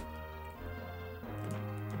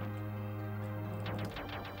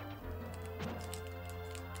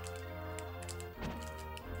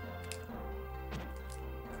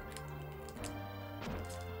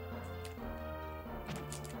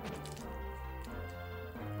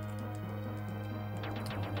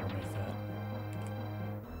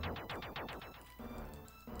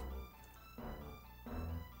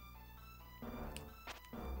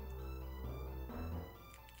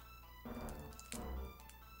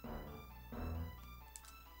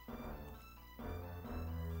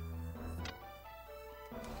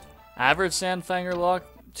 Average Sand Fanger luck,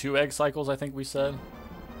 2 egg cycles, I think we said.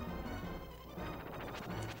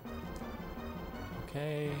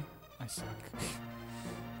 Okay, I suck.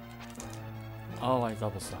 Oh, I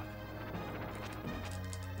double suck.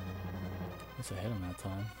 Guess I hit him that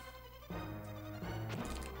time.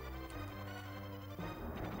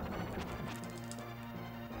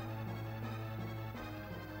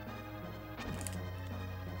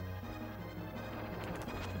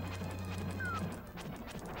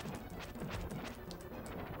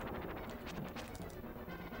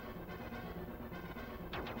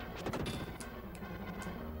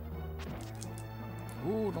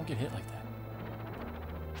 Ooh, don't get hit like that.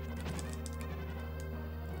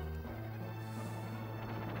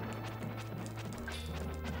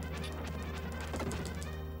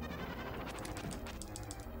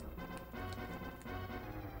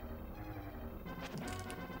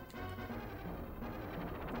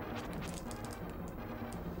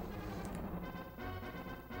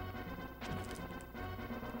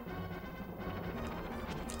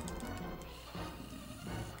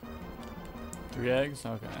 Three eggs?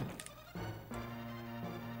 Okay.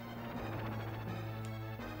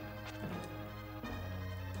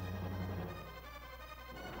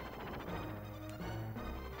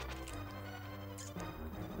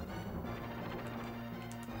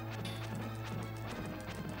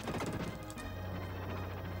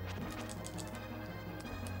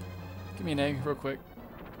 Give me an egg real quick.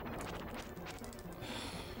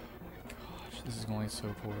 Gosh, this is going so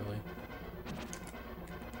poorly.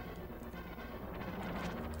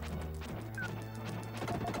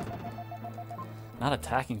 Not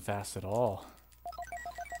attacking fast at all.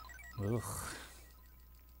 Ugh.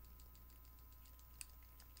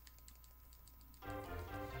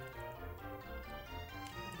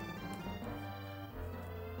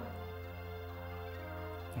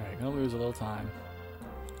 Alright, gonna lose a little time.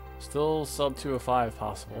 Still sub 205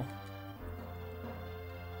 possible.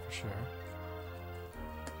 For sure.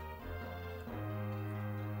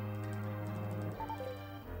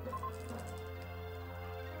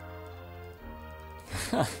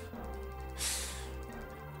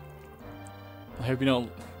 I hope you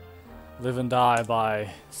don't live and die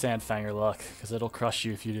by Sand Fanger luck, because it'll crush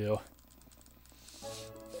you if you do.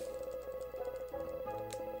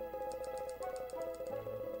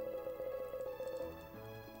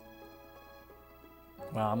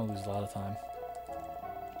 Wow, I'm gonna lose a lot of time.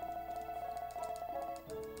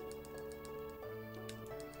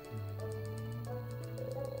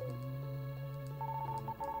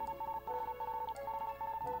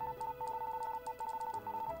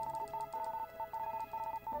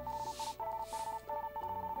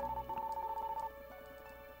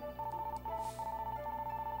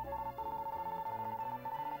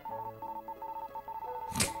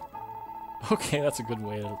 Okay, that's a good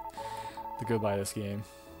way to go by this game.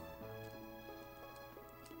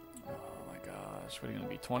 Oh my gosh, what are you gonna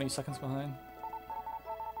be, 20 seconds behind?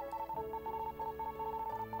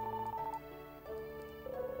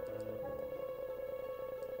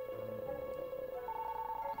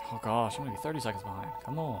 Oh gosh, I'm gonna be 30 seconds behind.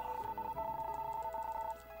 Come on.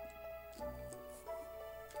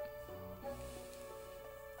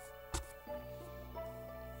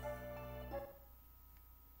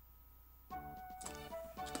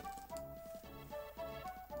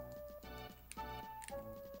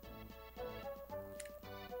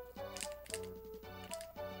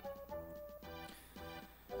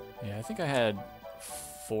 Yeah, I think I had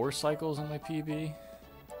 4 cycles on my PB,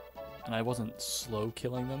 and I wasn't slow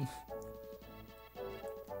killing them.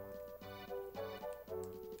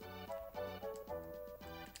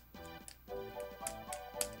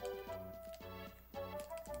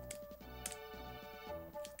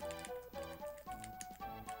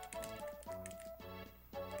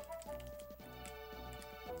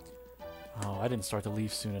 Oh, I didn't start the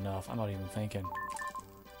leaf soon enough. I'm not even thinking.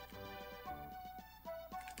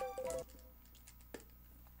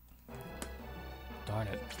 Darn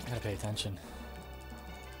it, I gotta pay attention.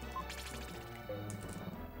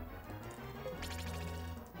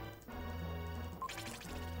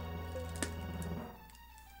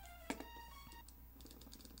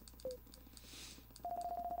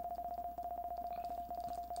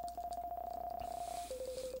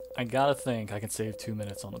 I gotta think I can save 2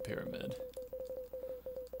 minutes on the pyramid.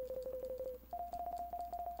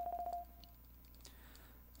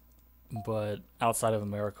 But outside of a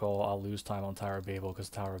miracle, I'll lose time on Tower of Babel because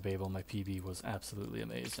Tower of Babel, my PB was absolutely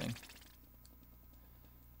amazing.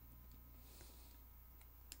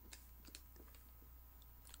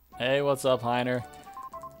 Hey, what's up, Heiner?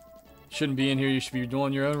 Shouldn't be in here, you should be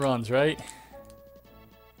doing your own runs, right?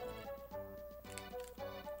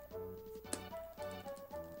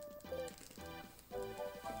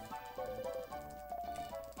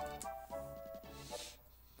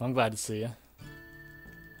 I'm glad to see you. I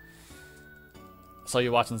saw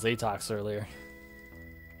you watching Zatox earlier.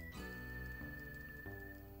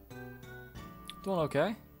 Doing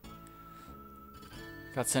okay.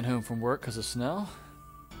 Got sent home from work because of snow.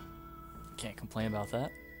 Can't complain about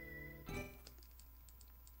that.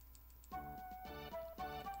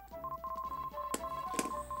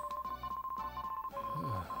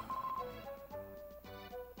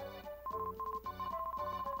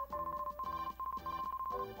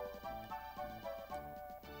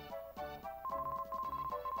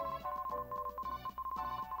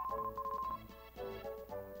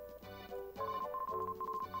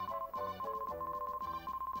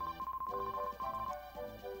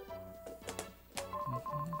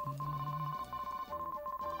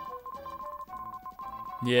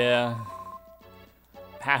 Yeah.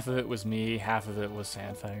 Half of it was me, half of it was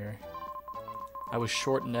Sandfanger. I was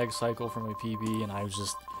short an egg cycle from a PB, and I was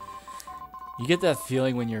just... You get that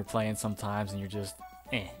feeling when you're playing sometimes, and you're just...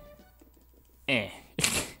 and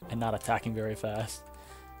not attacking very fast.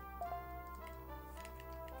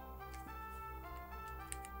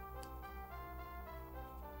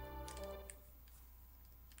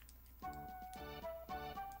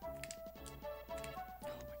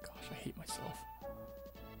 I hate myself.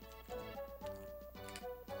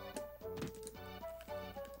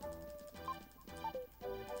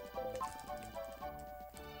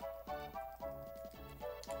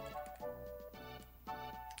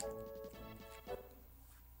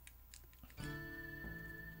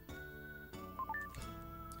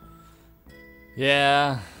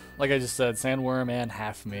 Yeah, like I just said, sandworm and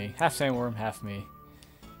half me. Half sandworm, half me.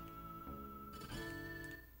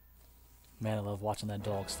 Man, I love watching that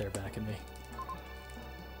dog stare back at me.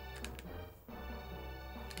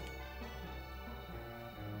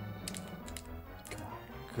 Come on.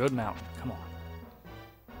 Good mountain. Come on.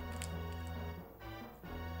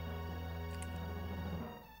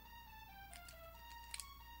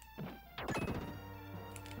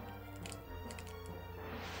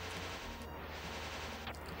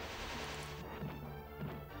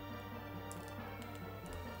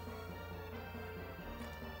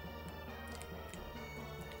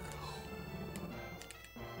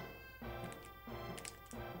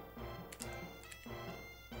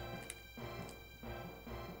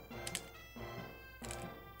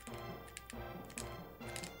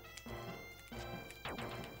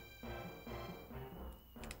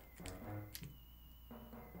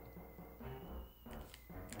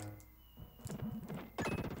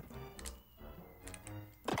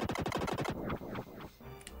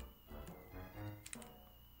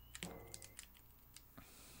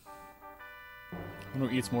 Who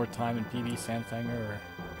eats more time in PB, Sandfanger, or...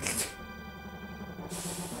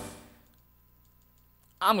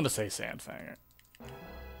 I'm gonna say Sandfanger.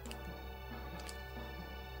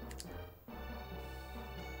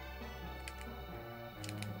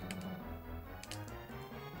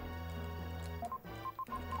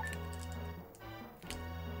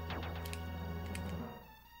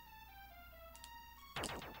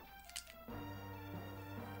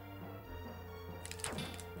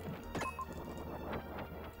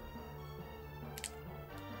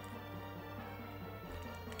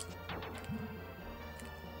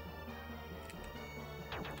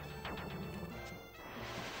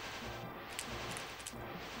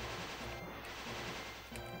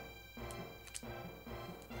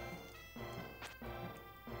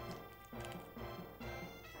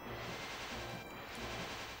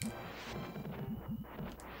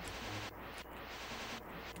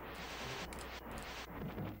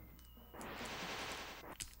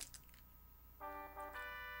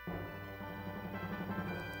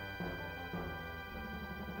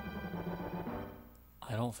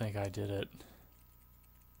 I don't think I did it.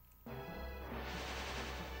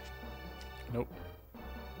 Nope.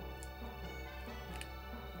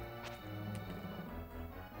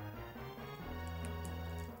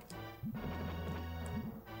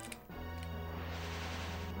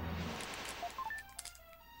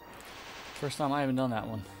 First time I haven't done that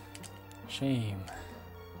one. Shame.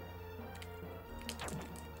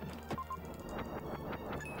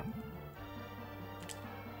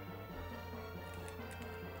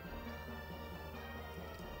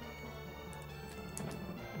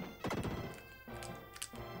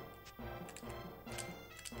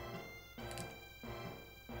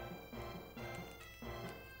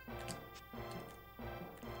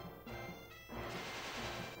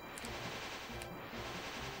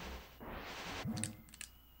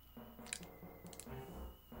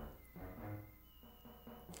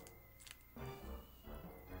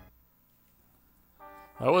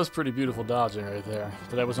 That was pretty beautiful dodging right there,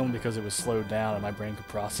 but that was only because it was slowed down and my brain could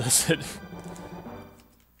process it.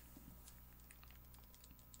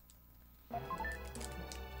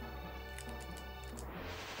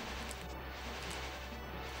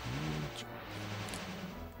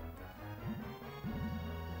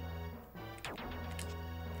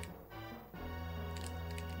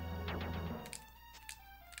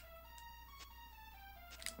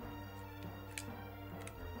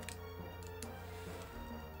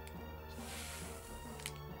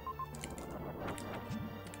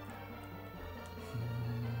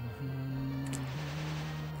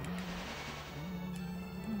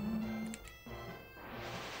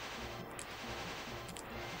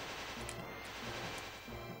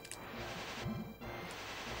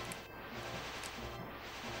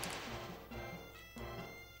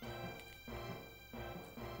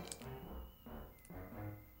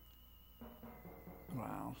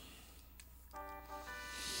 Wow.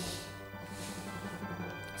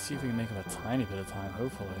 See if we can make him a tiny bit of time,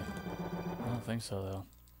 hopefully. I don't think so, though.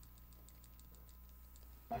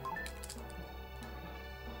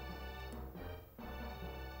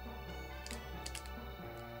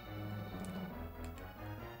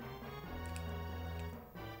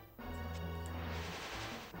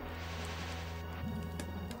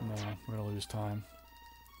 No, we're gonna lose time.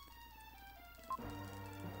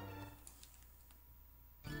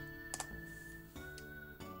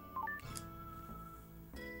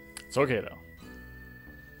 It's okay, though.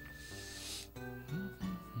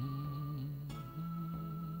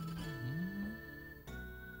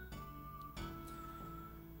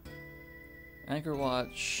 Anchor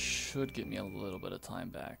Watch should get me a little bit of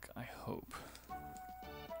time back, I hope.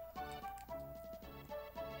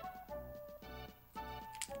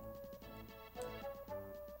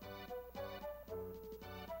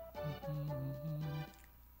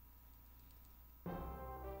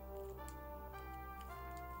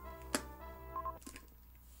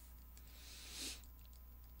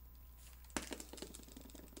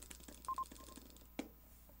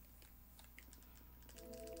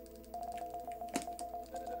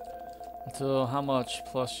 So how much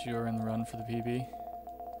plus you're in the run for the PB?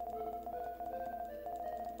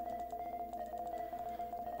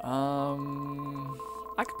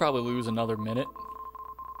 I could probably lose another minute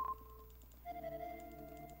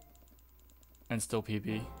and still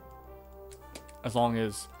PB, as long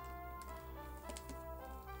as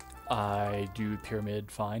I do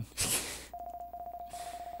pyramid fine.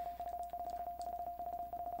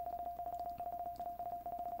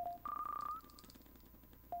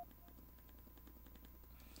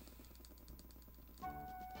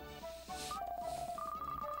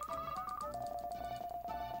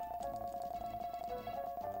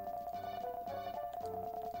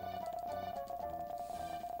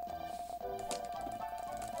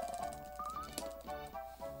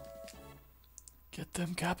 Get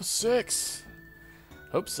them Kappa 6.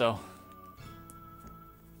 Hope so.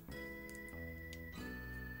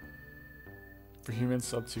 For humans,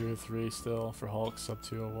 sub 203 still. For Hulk, sub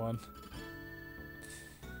 201.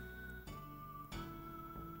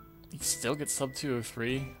 You still get sub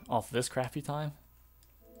 203 off this crappy time?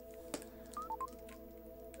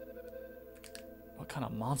 What kind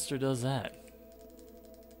of monster does that?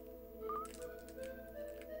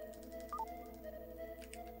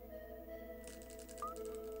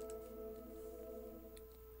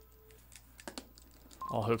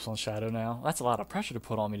 All hopes on Shadow now. That's a lot of pressure to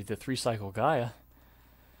put on me to do 3-cycle Gaia.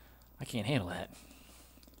 I can't handle that.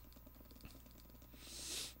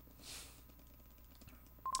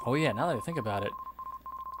 Oh yeah, now that I think about it,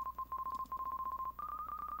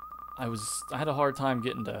 I had a hard time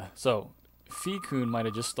getting to. So, Fikun might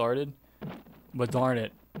have just started, but darn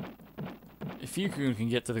it, if Fikun can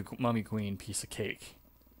get to the Mummy Queen, piece of cake.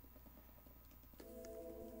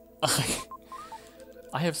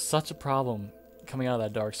 I have such a problem coming out of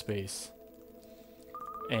that dark space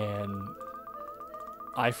and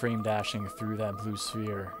iframe dashing through that blue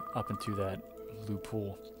sphere up into that blue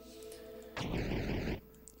pool.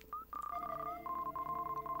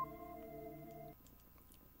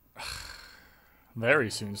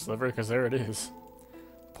 Very soon, Sliver, because there it is.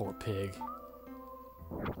 Poor pig.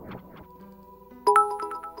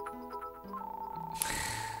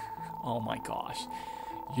 Oh my gosh.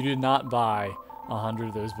 You did not buy 100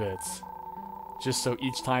 of those bits just so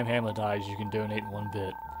each time Hamlet dies you can donate 1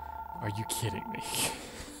 bit. Are you kidding me?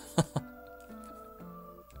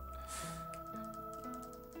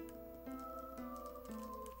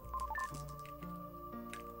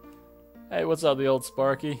 Hey, what's up, the old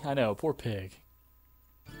Sparky? I know, poor pig.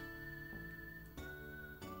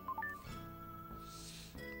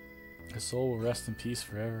 His soul will rest in peace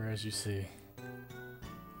forever as you see.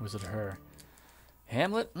 Was it her?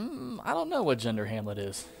 Hamlet? I don't know what gender Hamlet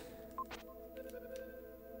is.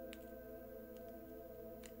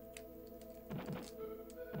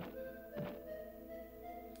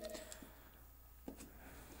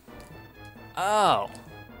 Oh!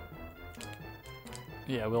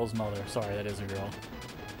 Yeah, Will's mother. Sorry, that is a girl.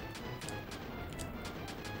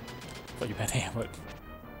 Thought you meant Hamlet.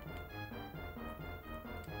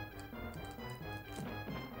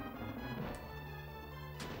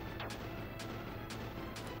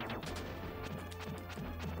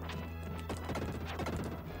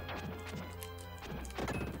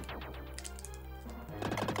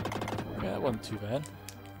 Yeah, that wasn't too bad.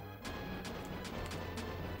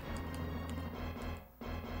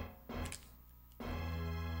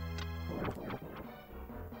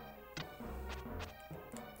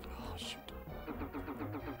 Oh, shoot.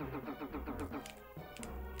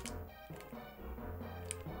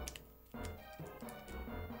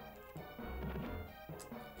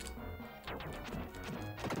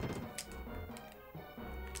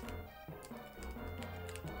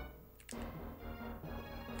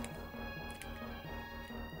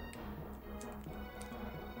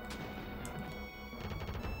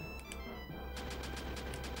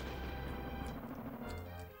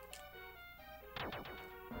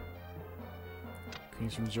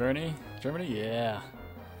 He's from Germany? Yeah.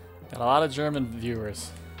 Got a lot of German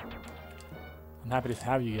viewers. I'm happy to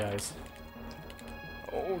have you guys.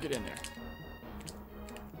 Oh, get in there.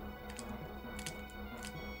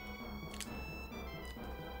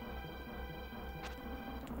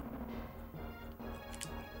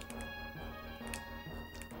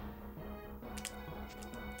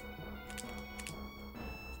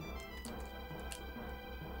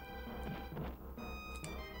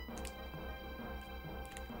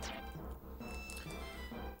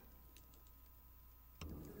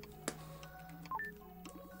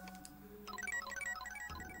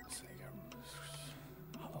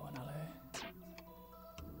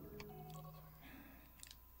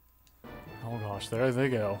 Oh gosh, there they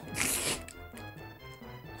go.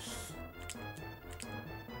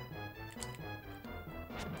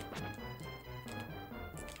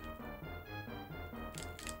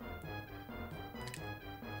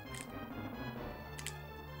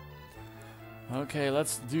 Okay,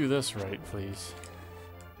 let's do this right, please.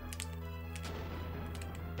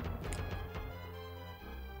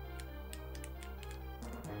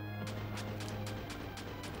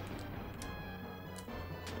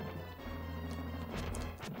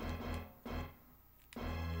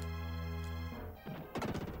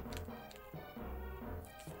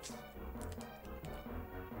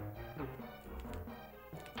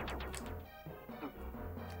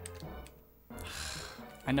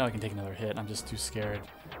 I know I can take another hit, I'm just too scared.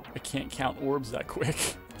 I can't count orbs that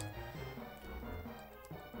quick.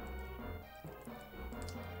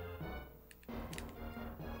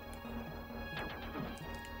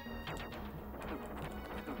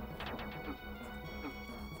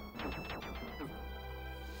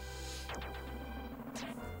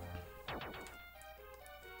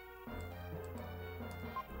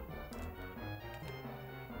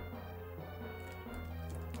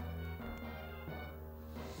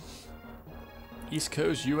 East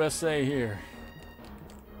Coast USA here.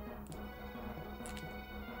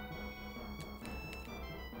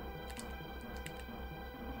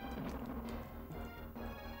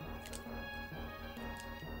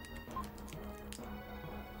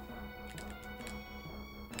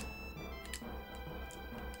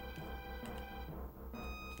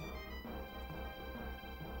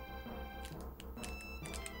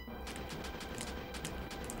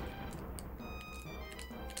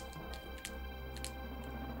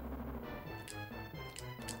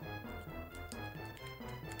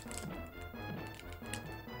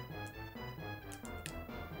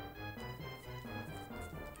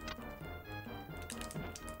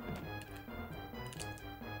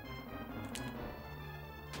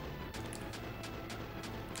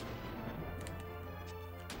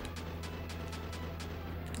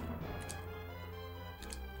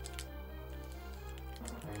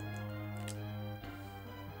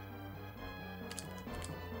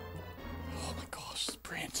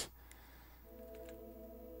 Sprint.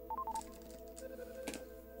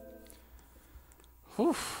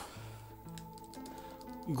 Puh.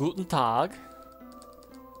 Guten Tag.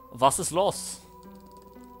 Was ist los?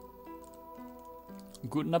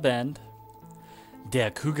 Guten Abend.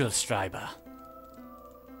 Der Kugelschreiber.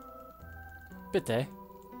 Bitte.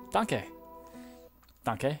 Danke.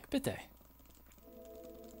 Danke, bitte.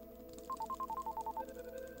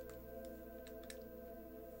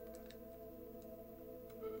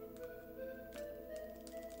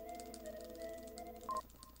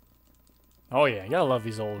 Oh yeah, you gotta love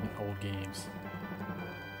these old games.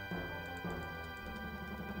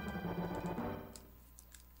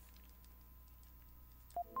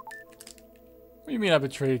 What do you mean I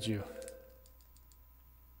betrayed you?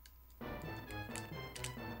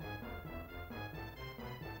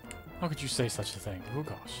 How could you say such a thing? Oh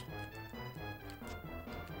gosh.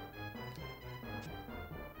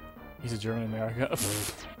 He's a German American.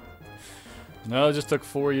 No, it just took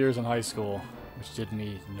 4 years in high school, which did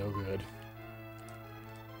me no good.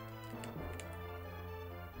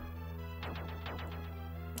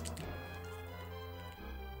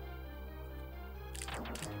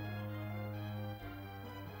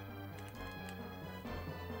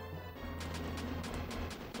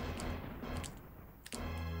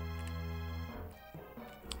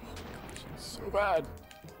 So bad.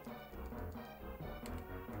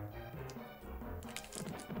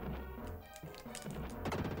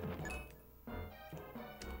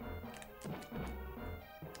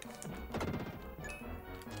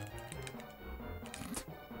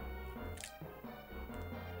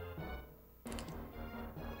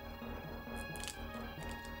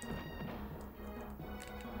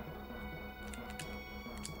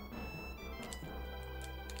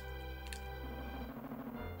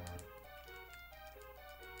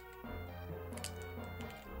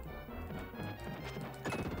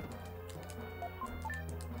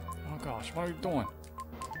 Gosh, what are you doing?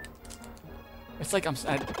 It's like I'm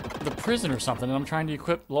at the prison or something and I'm trying to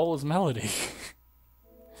equip Lola's melody.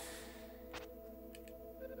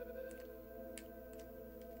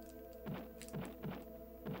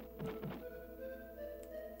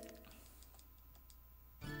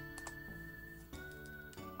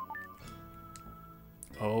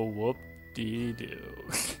 Oh, whoop-dee-doo.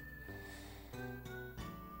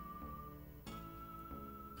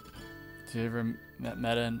 Have you ever met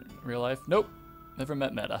Meta in real life? Nope. Never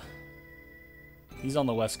met Meta. He's on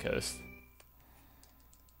the West Coast.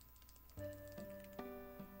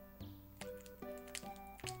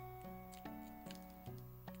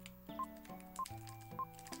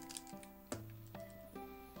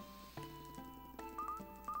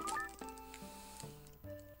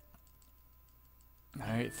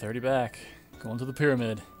 Alright, 30 back. Going to the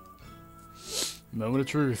pyramid. Moment of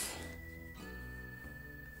truth.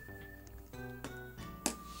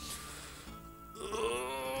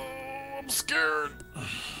 I'm scared.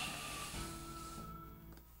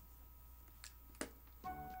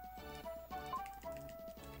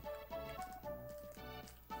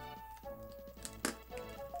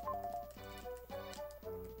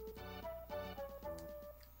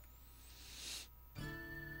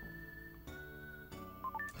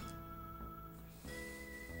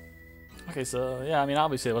 Okay, so yeah, I mean,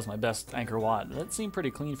 obviously it was my best Anchor Watt. That seemed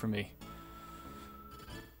pretty clean for me.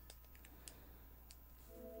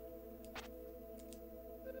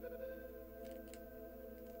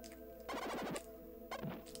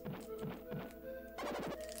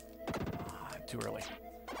 Too early.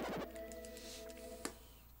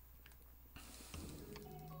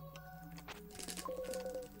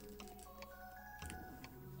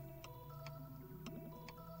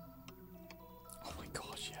 Oh my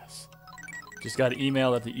gosh, yes. Just got an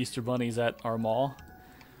email that the Easter Bunny's at our mall,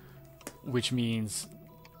 which means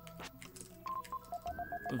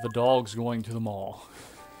the dog's going to the mall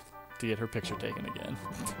to get her picture taken again.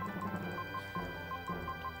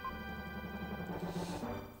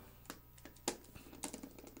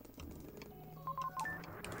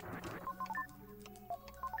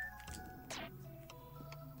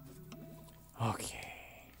 Okay.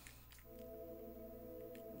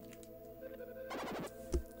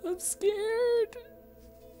 I'm scared.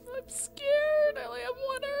 I'm scared. I only have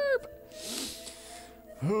one herb.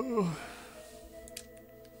 Oh.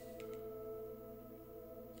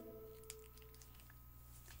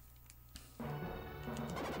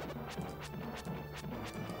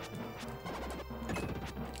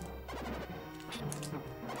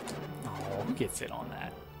 Oh, who gets it on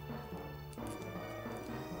that?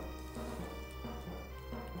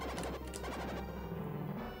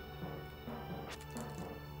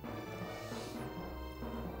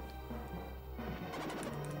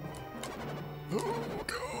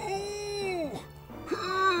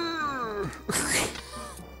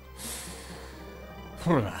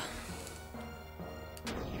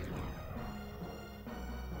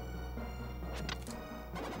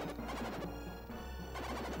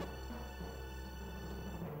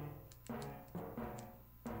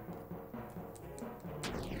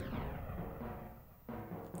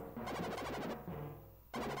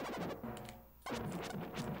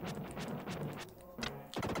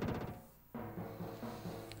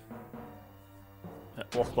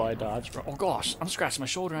 walk by, dodge. Oh gosh, I'm scratching my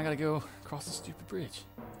shoulder and I gotta go across the stupid bridge.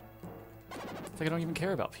 It's like I don't even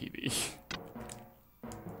care about PB.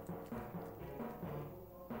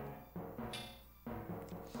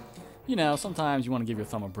 You know, sometimes you want to give your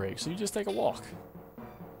thumb a break, so you just take a walk.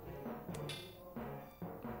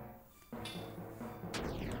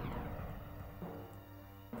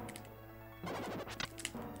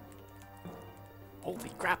 Holy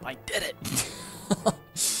crap, I did it!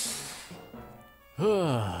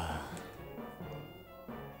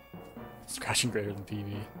 Scratching greater than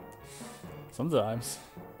PB. Sometimes.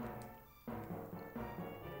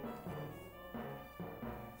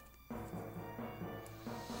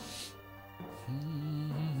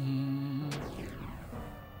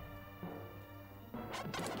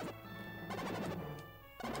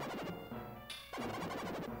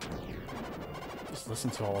 Just listen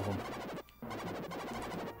to all of them.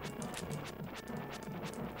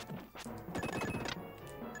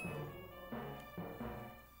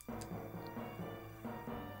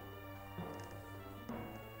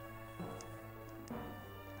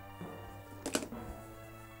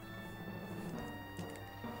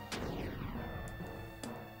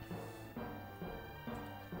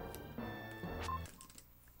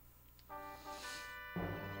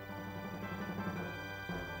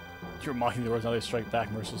 You're mocking the words, now they strike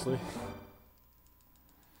back mercilessly.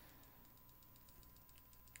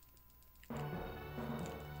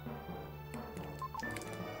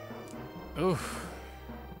 Oof.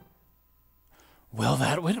 Well,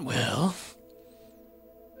 that went well.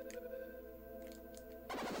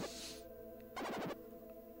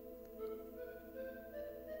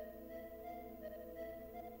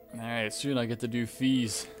 Alright, soon I get to do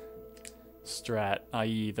Fee's strat,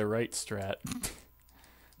 i.e. the right strat.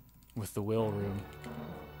 With the will room.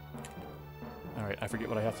 Alright, I forget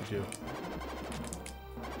what I have to do.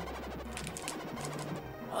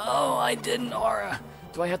 Oh, I didn't aura!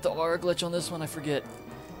 Do I have to aura glitch on this one? I forget.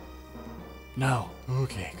 No.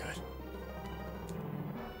 Okay, good.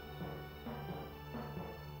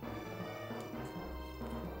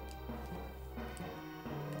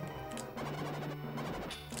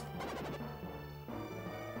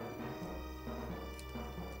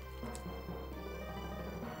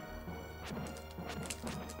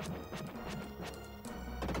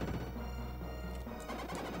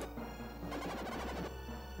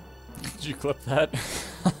 Did you clip that?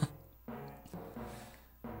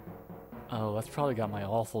 Oh, that's probably got my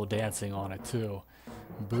awful dancing on it too.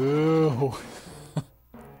 Boo!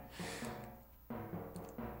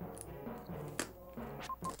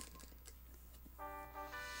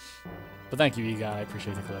 But thank you, E-Guy. I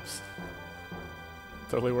appreciate the clips.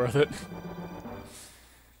 Totally worth it. Of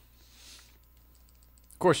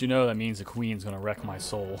course, you know that means the Queen's gonna wreck my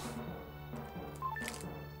soul.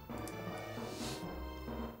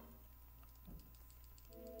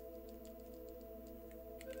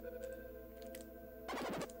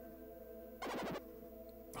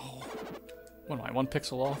 What am I, 1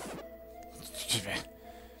 pixel off?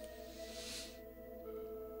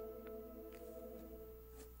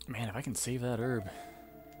 Man, if I can save that herb.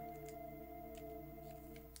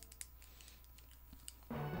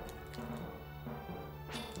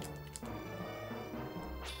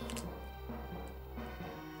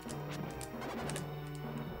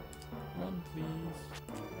 Run, please.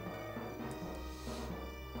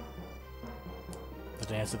 The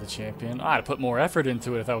Dance of the Champion. I'd have put more effort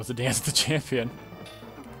into it if that was the Dance of the Champion.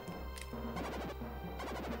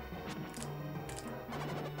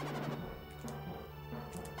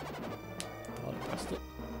 Thought I pressed it.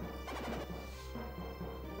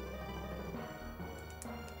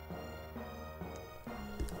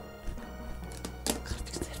 Gotta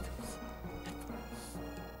fix the headphones.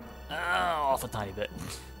 Oh, off a tiny bit.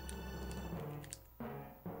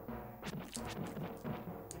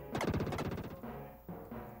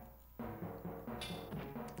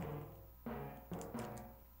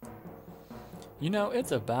 You know,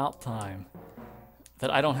 it's about time that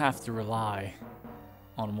I don't have to rely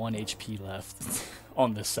on 1 HP left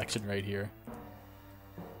on this section right here.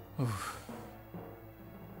 Oof.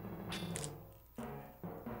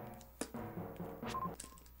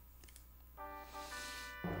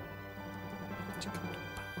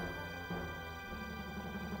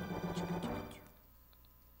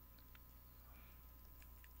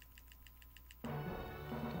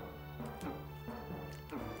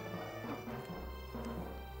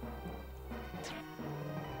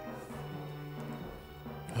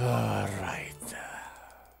 Alright.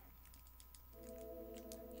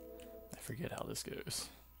 I forget how this goes.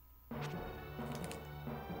 Oh,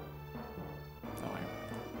 I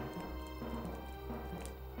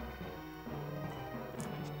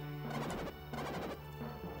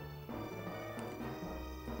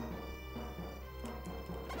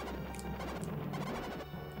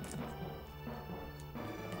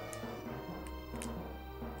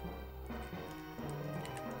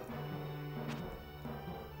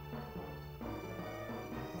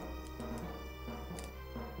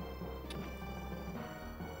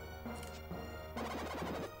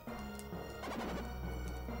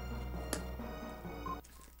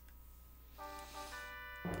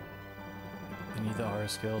I need the aura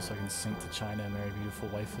skill so I can sink to China and marry beautiful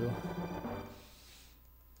waifu.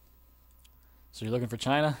 So you're looking for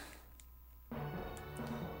China?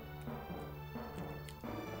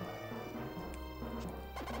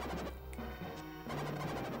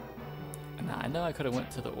 Now, I know I could have went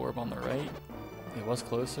to the orb on the right. It was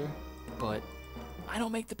closer, but I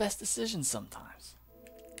don't make the best decisions sometimes.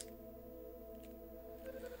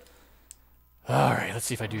 Alright, let's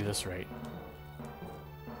see if I do this right.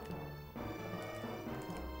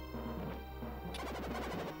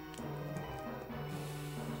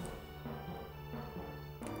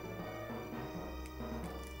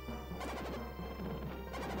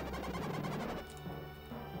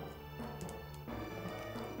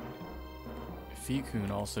 Fikun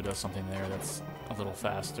also does something there that's a little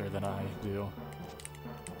faster than I do.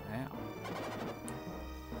 Ow.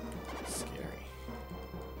 Scary.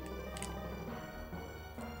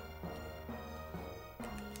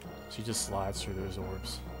 She just slides through those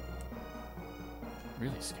orbs.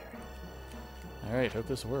 Really scary. Alright, hope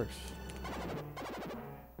this works.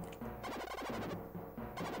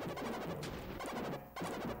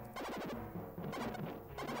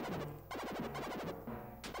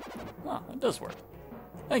 Oh, it does work.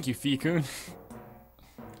 Thank you, Fikun.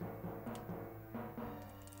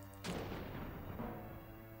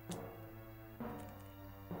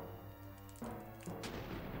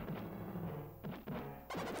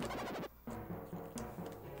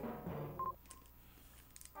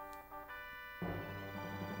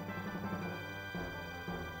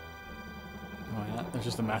 There's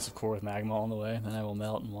just a massive core with magma on the way, and then I will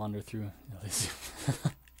melt and wander through Elysium.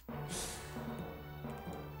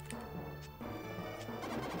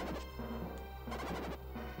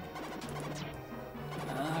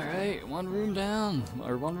 Alright, one room down,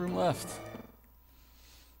 or one room left.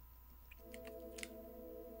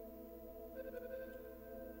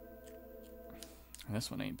 And this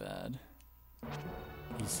one ain't bad.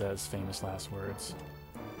 He says famous last words.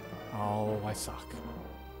 Oh, I suck.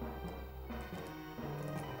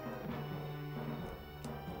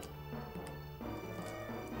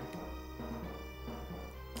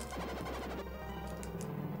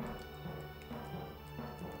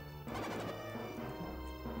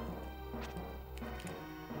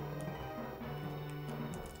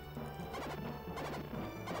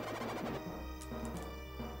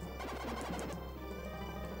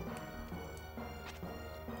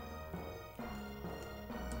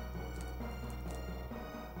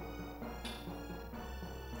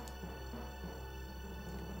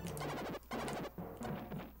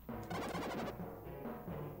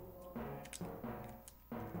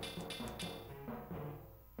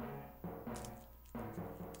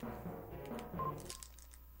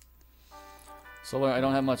 Solar, I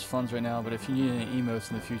don't have much funds right now, but if you need any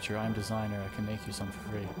emotes in the future, I'm designer. I can make you some for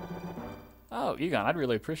free. Oh, Egon, I'd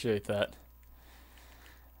really appreciate that.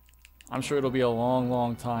 I'm sure it'll be a long,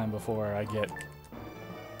 long time before I get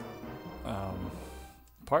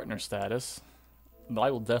partner status, but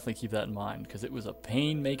I will definitely keep that in mind, because it was a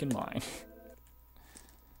pain making mine.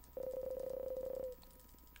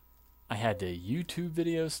 I had to YouTube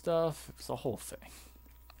video stuff. It was a whole thing.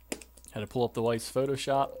 Had to pull up the wife's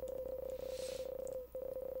Photoshop.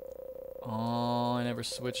 Oh, I never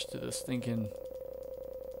switched to this thinking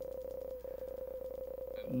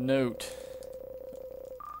note.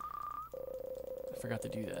 I forgot to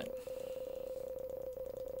do that.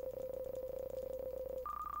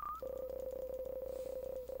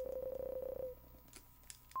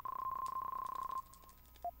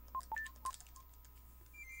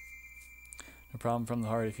 No problem from the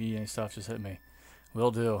heart. If you need any stuff, just hit me.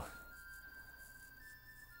 Will do.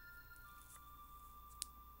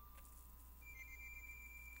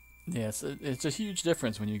 Yeah, it's a huge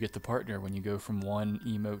difference when you get the partner when you go from 1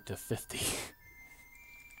 emote to 50.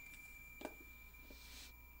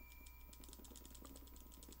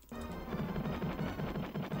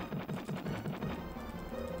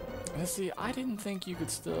 Let's see, I didn't think you could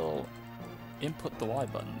still input the Y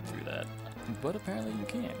button through that, but apparently you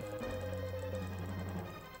can.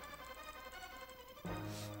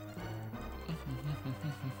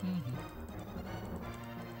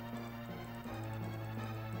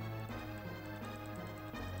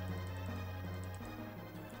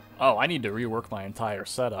 Oh, I need to rework my entire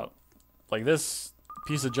setup. Like, this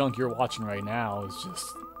piece of junk you're watching right now is just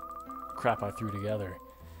crap I threw together.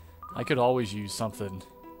 I could always use something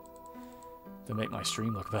to make my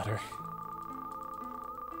stream look better.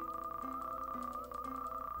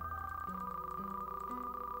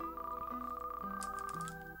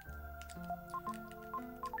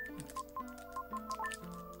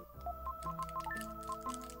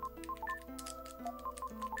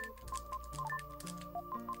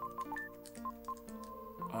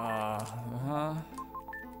 my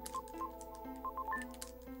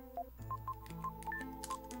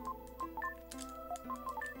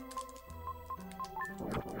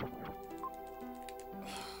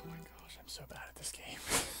gosh, I'm so bad at this game.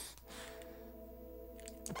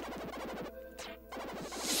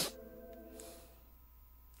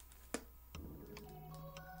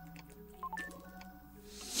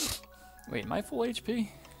 Wait, am I full HP?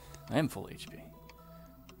 I am full HP.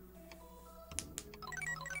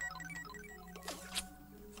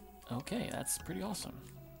 Okay, that's pretty awesome.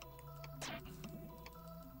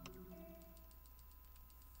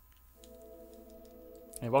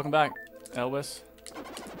 Hey, welcome back, Elvis.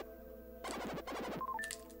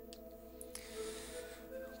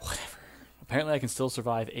 Whatever. Apparently I can still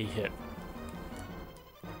survive a hit.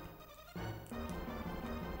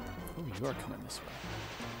 Ooh, you are coming this way.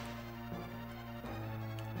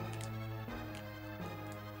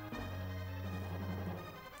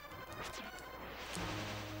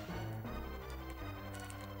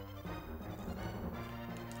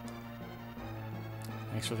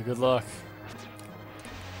 Thanks for the good luck.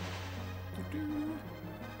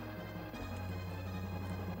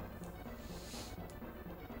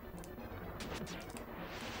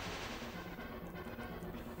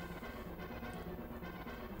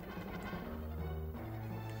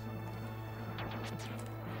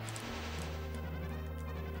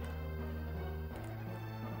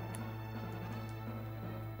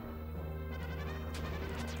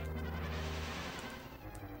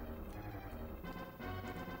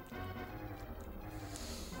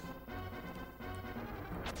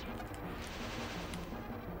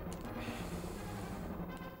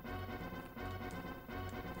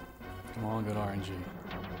 Come on, good RNG.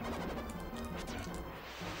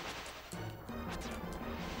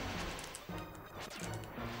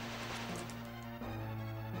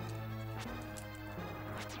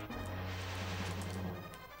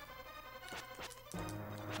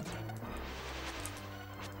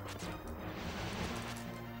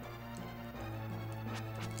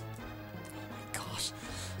 Gosh.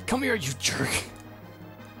 Come here, you jerk.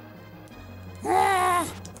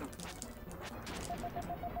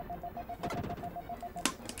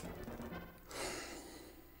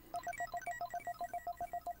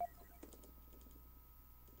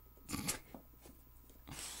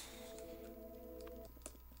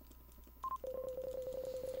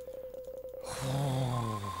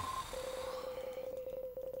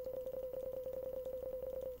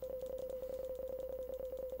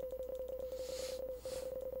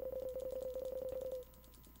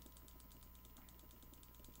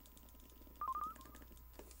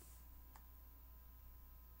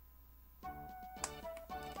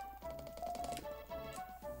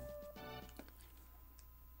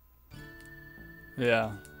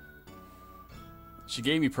 Yeah. She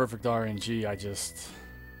gave me perfect RNG, I just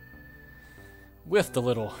whiffed a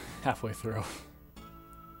little halfway through.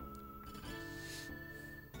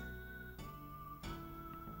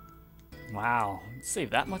 Wow,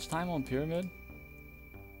 save that much time on Pyramid?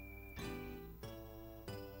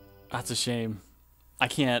 That's a shame. I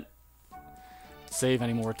can't save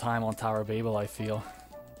any more time on Tower Babel, I feel.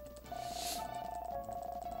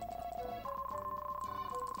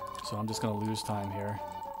 So I'm just gonna lose time here.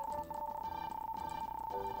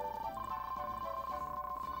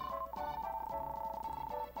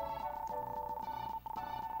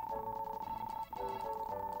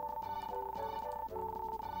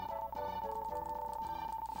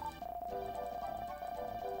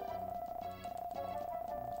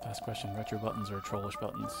 Last question, retro buttons or trollish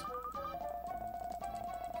buttons?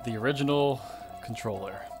 The original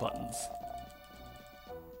controller buttons.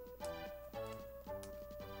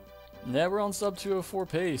 Yeah, we're on sub 204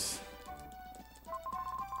 pace.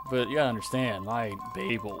 But you gotta understand, my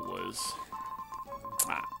Babel was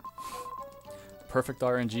perfect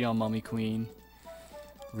RNG on Mummy Queen.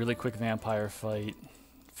 Really quick vampire fight.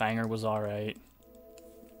 Fanger was alright.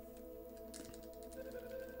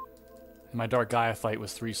 My Dark Gaia fight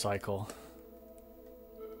was 3 cycle.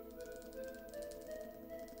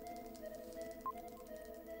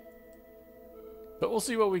 But we'll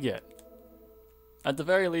see what we get. At the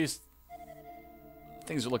very least,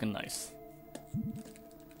 things are looking nice.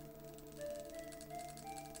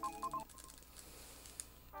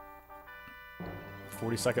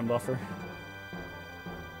 "40-second buffer."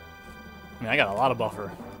 I mean, I got a lot of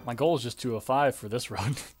buffer. My goal is just 205 for this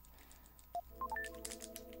run.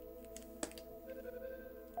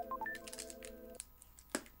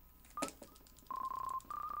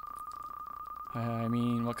 I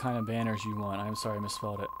mean, what kind of banners you want? I'm sorry, I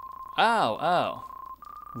misspelled it. Oh, oh.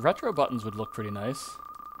 Retro buttons would look pretty nice.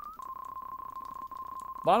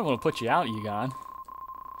 Well, I don't want to put you out, Egon.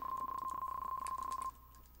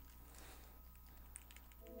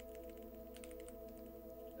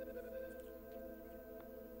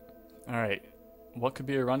 Alright. What could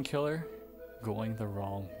be a run killer? Going the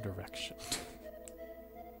wrong direction.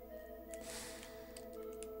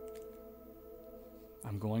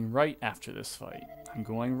 I'm going right after this fight. I'm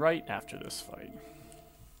going right after this fight.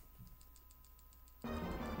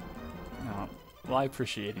 No. Well, I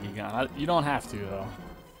appreciate it, Egon. You don't have to, though.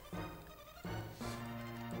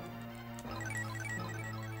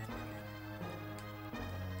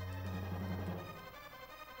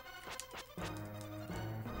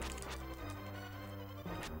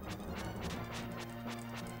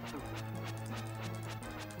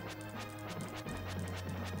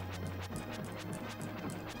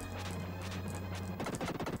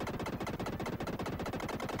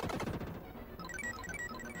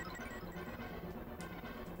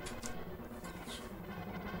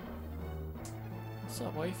 What's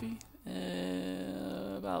up, wifey?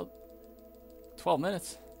 About 12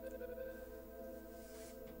 minutes.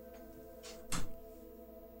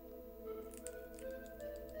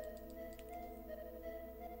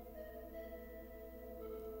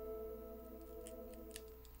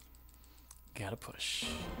 Gotta push.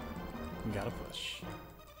 Gotta push.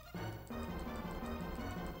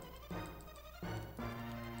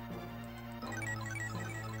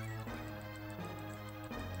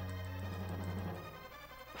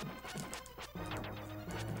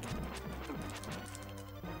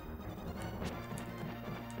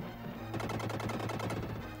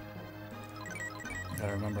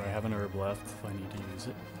 Gotta remember I have an herb left if I need to use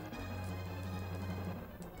it.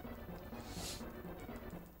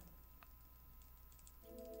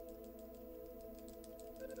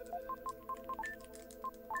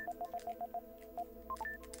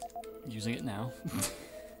 Using it now.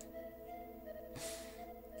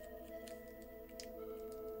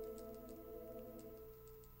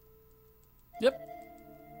 Yep.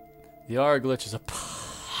 The R glitch is a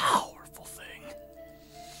powerful thing.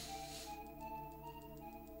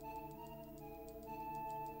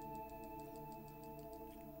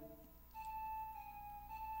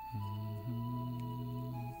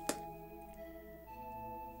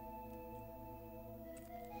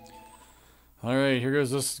 Alright, here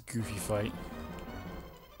goes this goofy fight.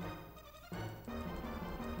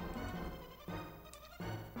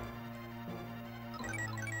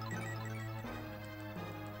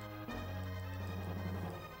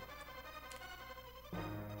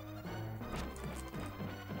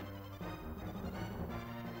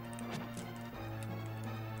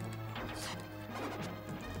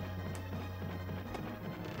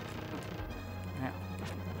 Now.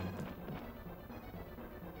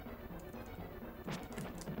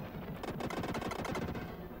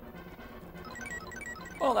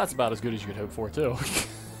 Well, that's about as good as you could hope for, too.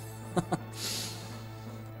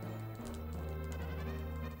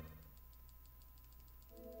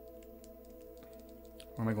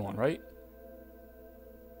 Where am I going, right?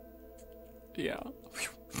 Yeah.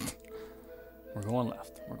 We're going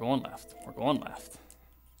left. We're going left. We're going left.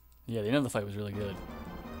 Yeah, the end of the fight was really good.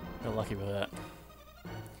 Got lucky with that.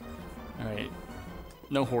 Alright.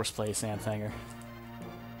 No horseplay, Sand Fanger.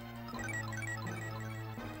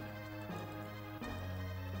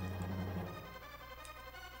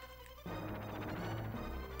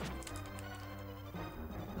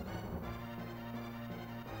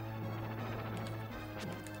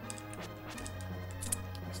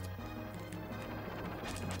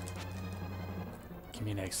 Give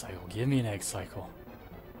me an egg cycle. Give me an egg cycle.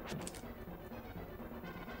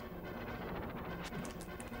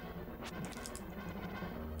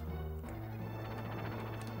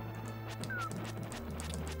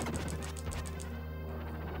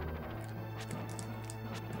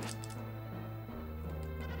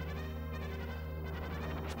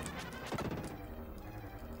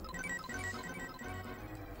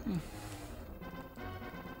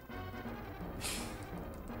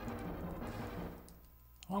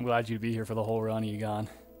 Well, I'm glad you'd be here for the whole run, Egon.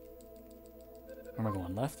 Where am I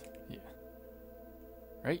going? Left? Yeah.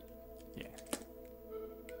 Right? Yeah.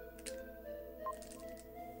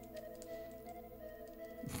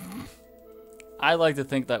 I like to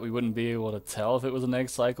think that we wouldn't be able to tell if it was an egg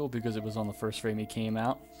cycle because it was on the first frame he came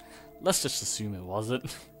out. Let's just assume it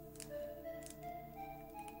wasn't.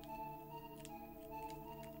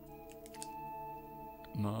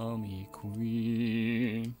 Mommy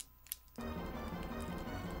Queen.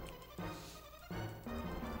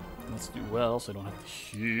 Let's do well so I don't have to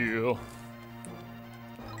heal.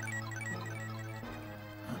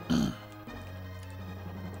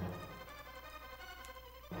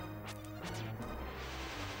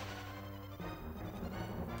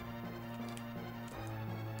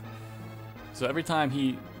 So every time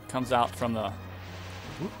he comes out from the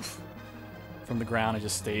ground and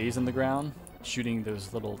just stays in the ground, shooting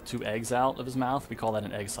those little 2 eggs out of his mouth, we call that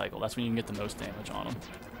an egg cycle. That's when you can get the most damage on him.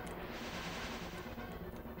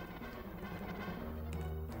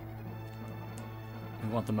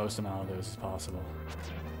 We want the most amount of those as possible.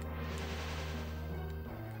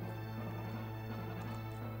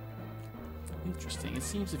 Interesting. It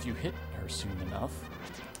seems if you hit her soon enough,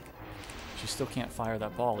 she still can't fire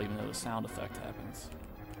that ball even though the sound effect happens.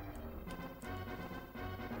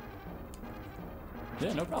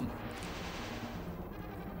 Yeah, no problem.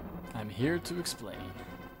 I'm here to explain.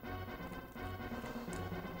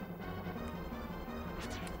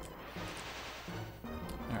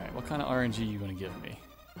 Alright, what kind of RNG are you going to give me?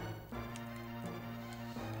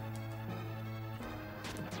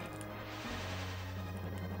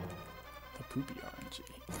 The poopy RNG.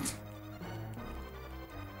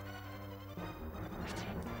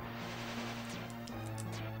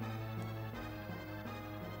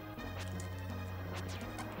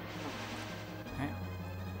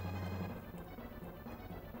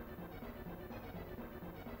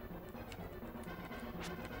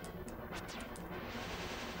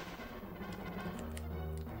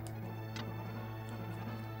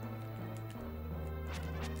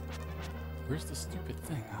 Where's the stupid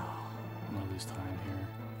thing? Oh, I'm gonna lose time here.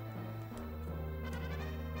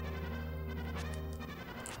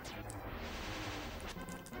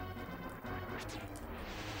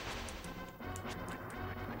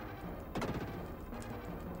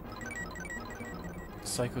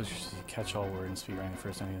 Psycho's usually catch-all word in speedrunning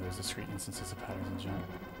first any of those discrete instances of patterns and jump.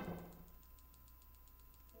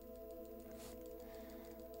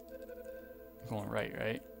 I'm going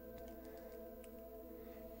right?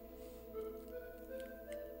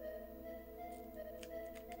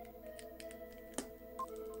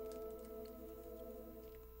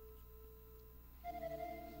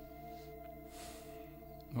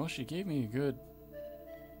 Well, she gave me a good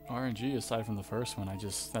RNG aside from the first one.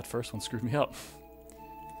 That first one screwed me up.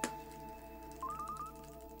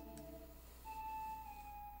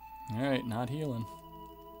 Alright, not healing.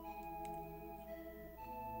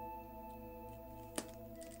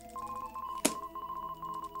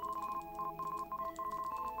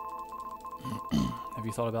 Have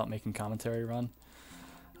you thought about making commentary run?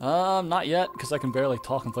 Not yet, because I can barely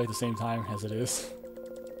talk and play at the same time as it is.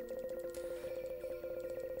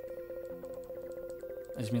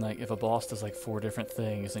 I just mean, like, if a boss does, like, 4 different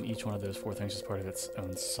things, and each one of those 4 things is part of its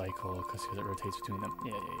own cycle, because it rotates between them.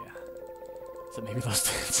 Yeah. So maybe those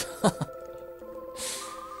things.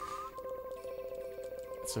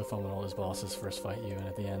 It's so fun when all those bosses first fight you, and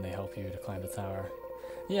at the end they help you to climb the tower.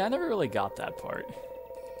 Yeah, I never really got that part.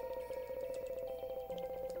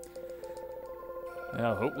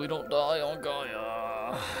 Yeah, hope we don't die on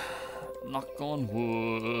Gaia. Knock on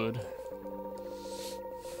wood.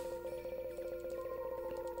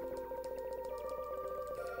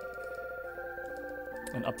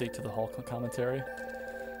 An update to the Hulk commentary.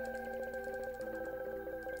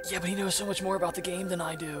 Yeah, but he knows so much more about the game than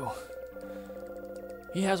I do.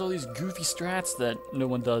 He has all these goofy strats that no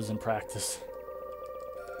one does in practice.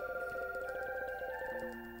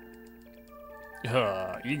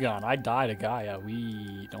 Egon, I die to Gaia.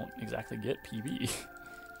 We don't exactly get PB.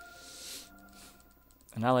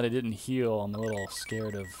 And now that I didn't heal, I'm a little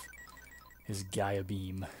scared of his Gaia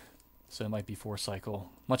beam. So it might be 4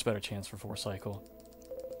 cycle. Much better chance for 4 cycle.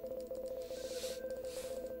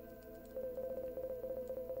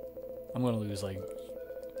 I'm gonna lose like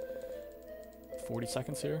 40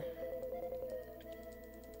 seconds here.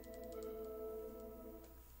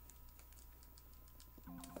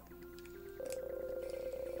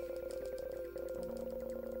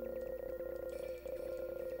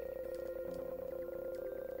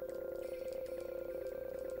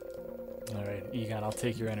 Alright, Egon, I'll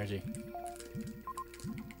take your energy.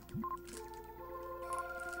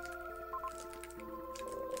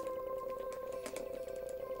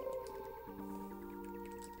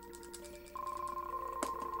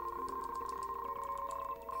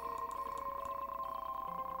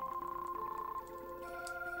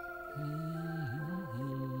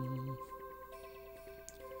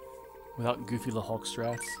 Without goofy little Hulk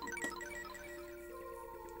strats.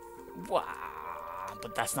 Wow,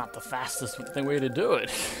 but that's not the fastest way to do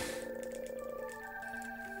it.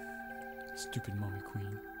 Stupid mommy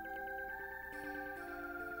queen.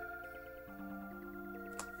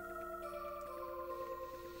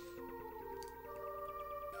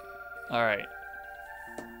 All right.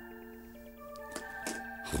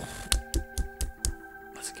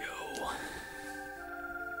 Let's go.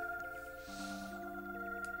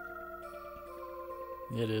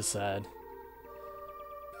 It is sad.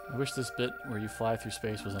 I wish this bit where you fly through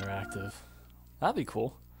space was interactive. That'd be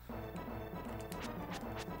cool.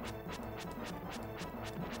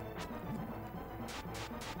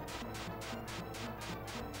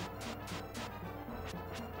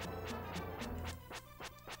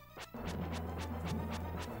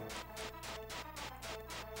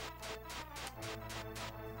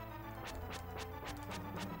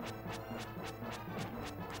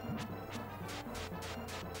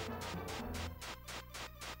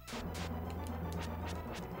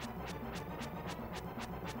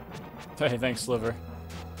 Hey, thanks, Sliver.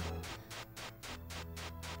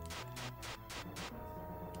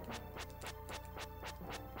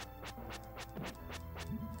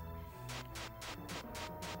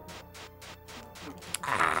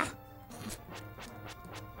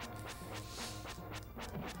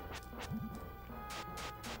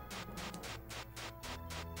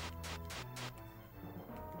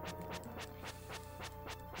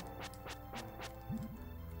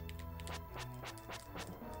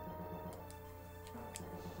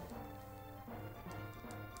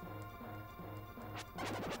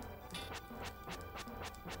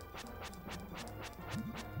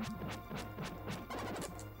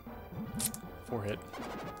 Four hit.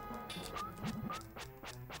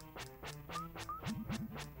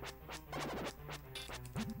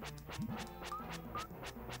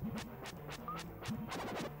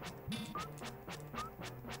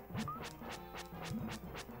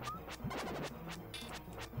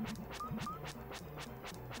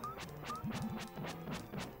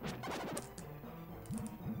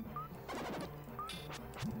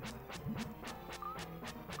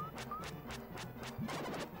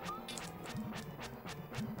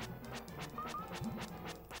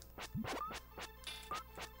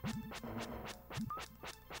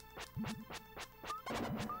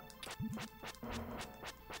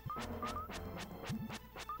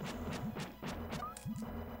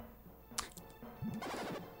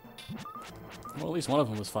 Well, at least one of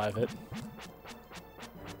them was 5 hit.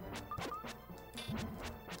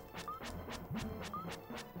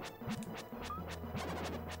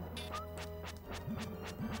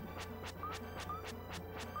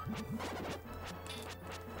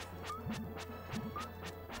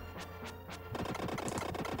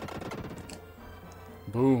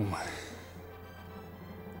 Boom.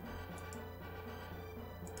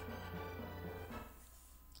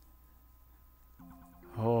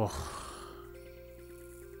 Oh.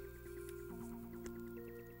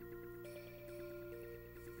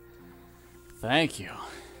 Thank you.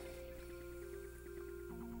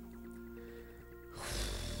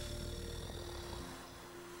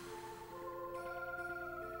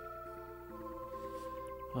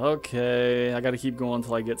 Okay, I gotta keep going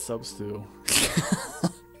until I get subs too.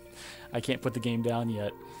 I can't put the game down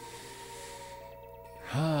yet.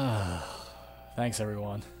 Thanks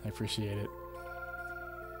everyone, I appreciate it.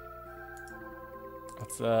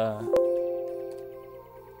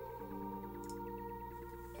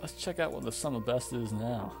 Let's check out what the sum of best is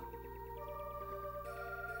now.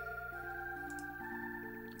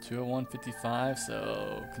 201.55,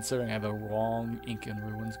 so considering I have a wrong Ink and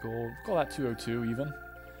Ruins gold, call that 202 even.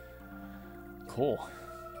 Cool.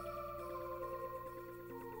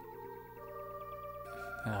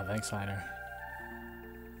 Ah, thanks, Heiner.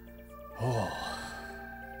 Oh.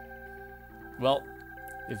 Well,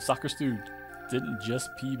 if Soccer Stew didn't just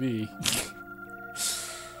PB.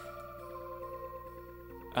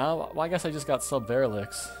 Well, I guess I just got sub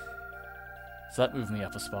Verilix. So that moved me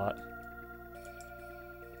up a spot.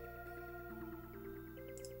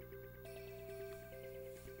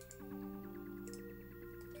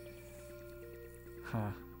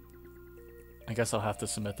 Huh. I guess I'll have to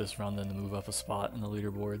submit this run then to move up a spot in the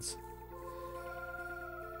leaderboards.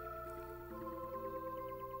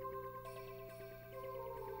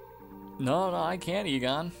 No, I can't,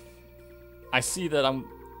 Egon. I see that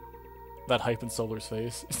that hype in Solar's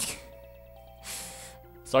face.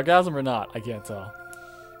 Sarcasm or not, I can't tell.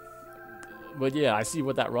 But yeah, I see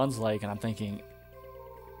what that run's like, and I'm thinking,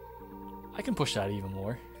 I can push that even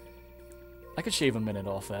more. I could shave a minute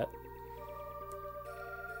off that.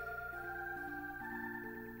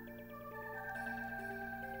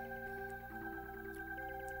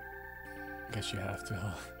 Guess you have to,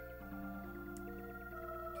 huh?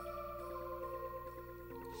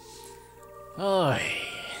 Oh.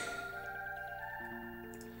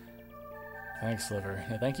 Thanks, Sliver.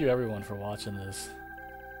 Yeah, thank you everyone for watching this.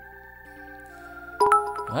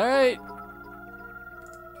 Alright.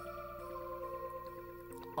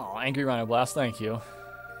 Oh, Angry Rhino Blast, thank you.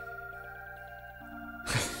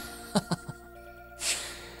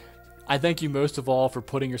 I thank you most of all for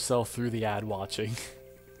putting yourself through the ad watching.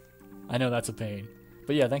 I know that's a pain.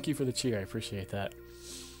 But yeah, thank you for the cheer. I appreciate that.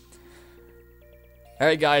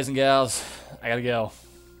 Alright, guys and gals. I gotta go.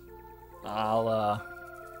 I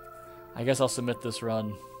guess I'll submit this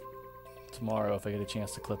run tomorrow if I get a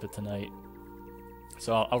chance to clip it tonight.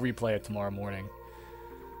 So I'll replay it tomorrow morning.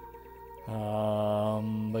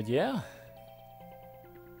 But yeah.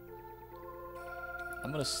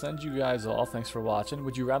 I'm gonna send you guys off. Thanks for watching.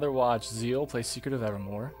 Would you rather watch Zeal play Secret of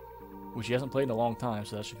Evermore, which he hasn't played in a long time,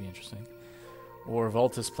 so that should be interesting, or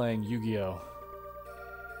Voltus playing Yu-Gi-Oh?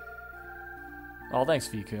 Oh, thanks,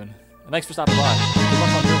 V-Kun. And thanks for stopping by. Good luck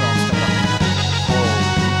on your rounds coming up.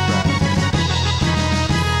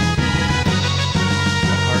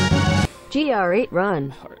 GR8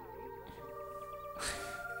 run.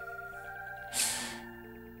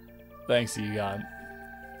 Thanks, Egon.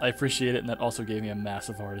 I appreciate it, and that also gave me a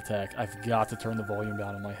massive heart attack. I've got to turn the volume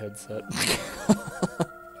down on my headset.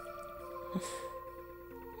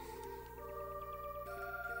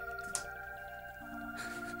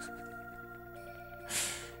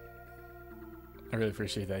 I really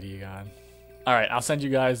appreciate that, Egon. Alright, I'll send you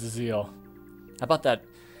guys the Zeal. How about that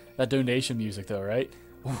donation music, though, right?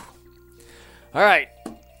 Alright.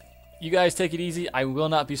 You guys take it easy. I will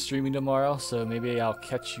not be streaming tomorrow, so maybe I'll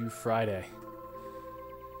catch you Friday.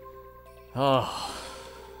 Oh.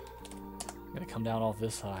 I'm gonna come down off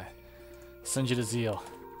this high. Send you to Zeal.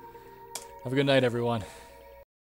 Have a good night, everyone.